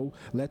 hey bro,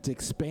 let's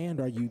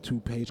expand our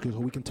YouTube page because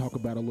we can talk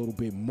about a little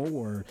bit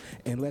more,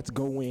 and let's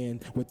go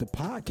in with the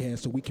podcast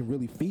so we can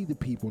really feed the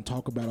people and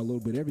talk about a little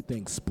bit of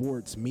everything: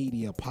 sports,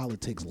 media,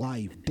 politics,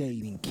 life,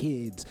 dating,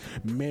 kids,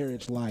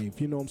 marriage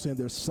life. You know what I'm saying?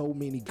 There's so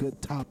many good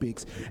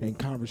topics and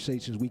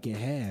conversations we can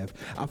have.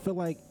 I feel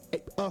like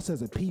us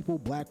as a people,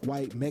 black,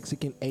 white,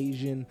 Mexican,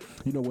 Asian,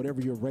 you know,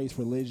 whatever your race,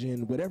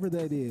 religion, whatever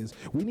that is,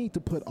 we need to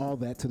put all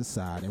that to the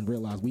side and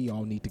realize we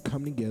all need to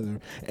come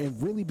together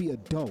and really be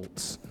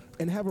adults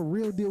and have a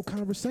real deal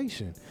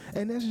conversation.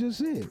 And that's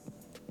just it.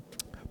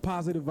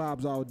 Positive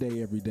vibes all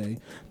day, every day.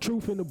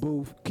 Truth in the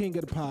booth, king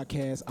of the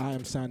podcast. I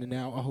am signing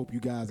out. I hope you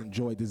guys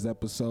enjoyed this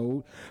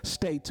episode.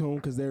 Stay tuned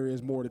because there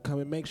is more to come.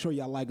 And make sure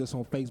y'all like us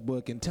on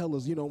Facebook and tell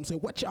us, you know what I'm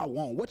saying, what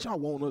y'all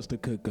want us to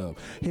cook up.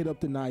 Hit up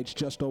the Knights,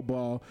 Justo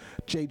Ball,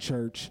 J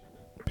Church.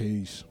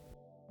 Peace.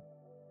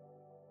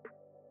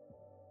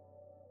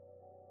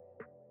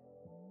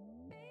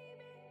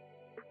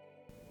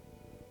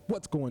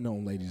 What's going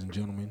on, ladies and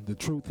gentlemen? The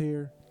truth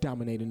here,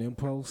 dominating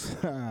impulse.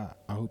 I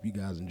hope you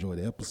guys enjoy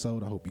the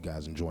episode. I hope you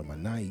guys enjoy my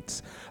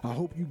nights. I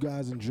hope you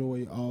guys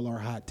enjoy all our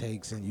hot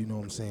takes and, you know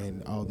what I'm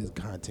saying, all this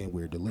content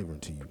we're delivering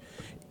to you.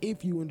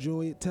 If you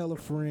enjoy it, tell a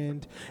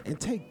friend and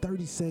take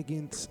 30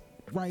 seconds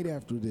right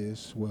after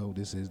this. Well,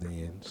 this is the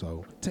end,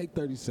 so take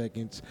 30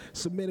 seconds,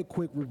 submit a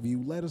quick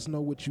review, let us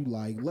know what you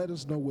like, let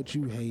us know what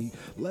you hate,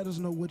 let us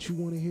know what you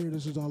want to hear.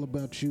 This is all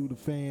about you, the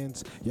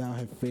fans. Y'all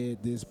have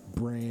fed this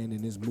brand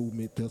and this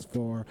movement thus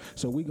far,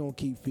 so we gonna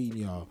keep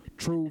feeding y'all.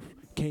 Truth,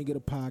 king of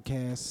the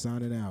podcast,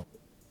 signing out.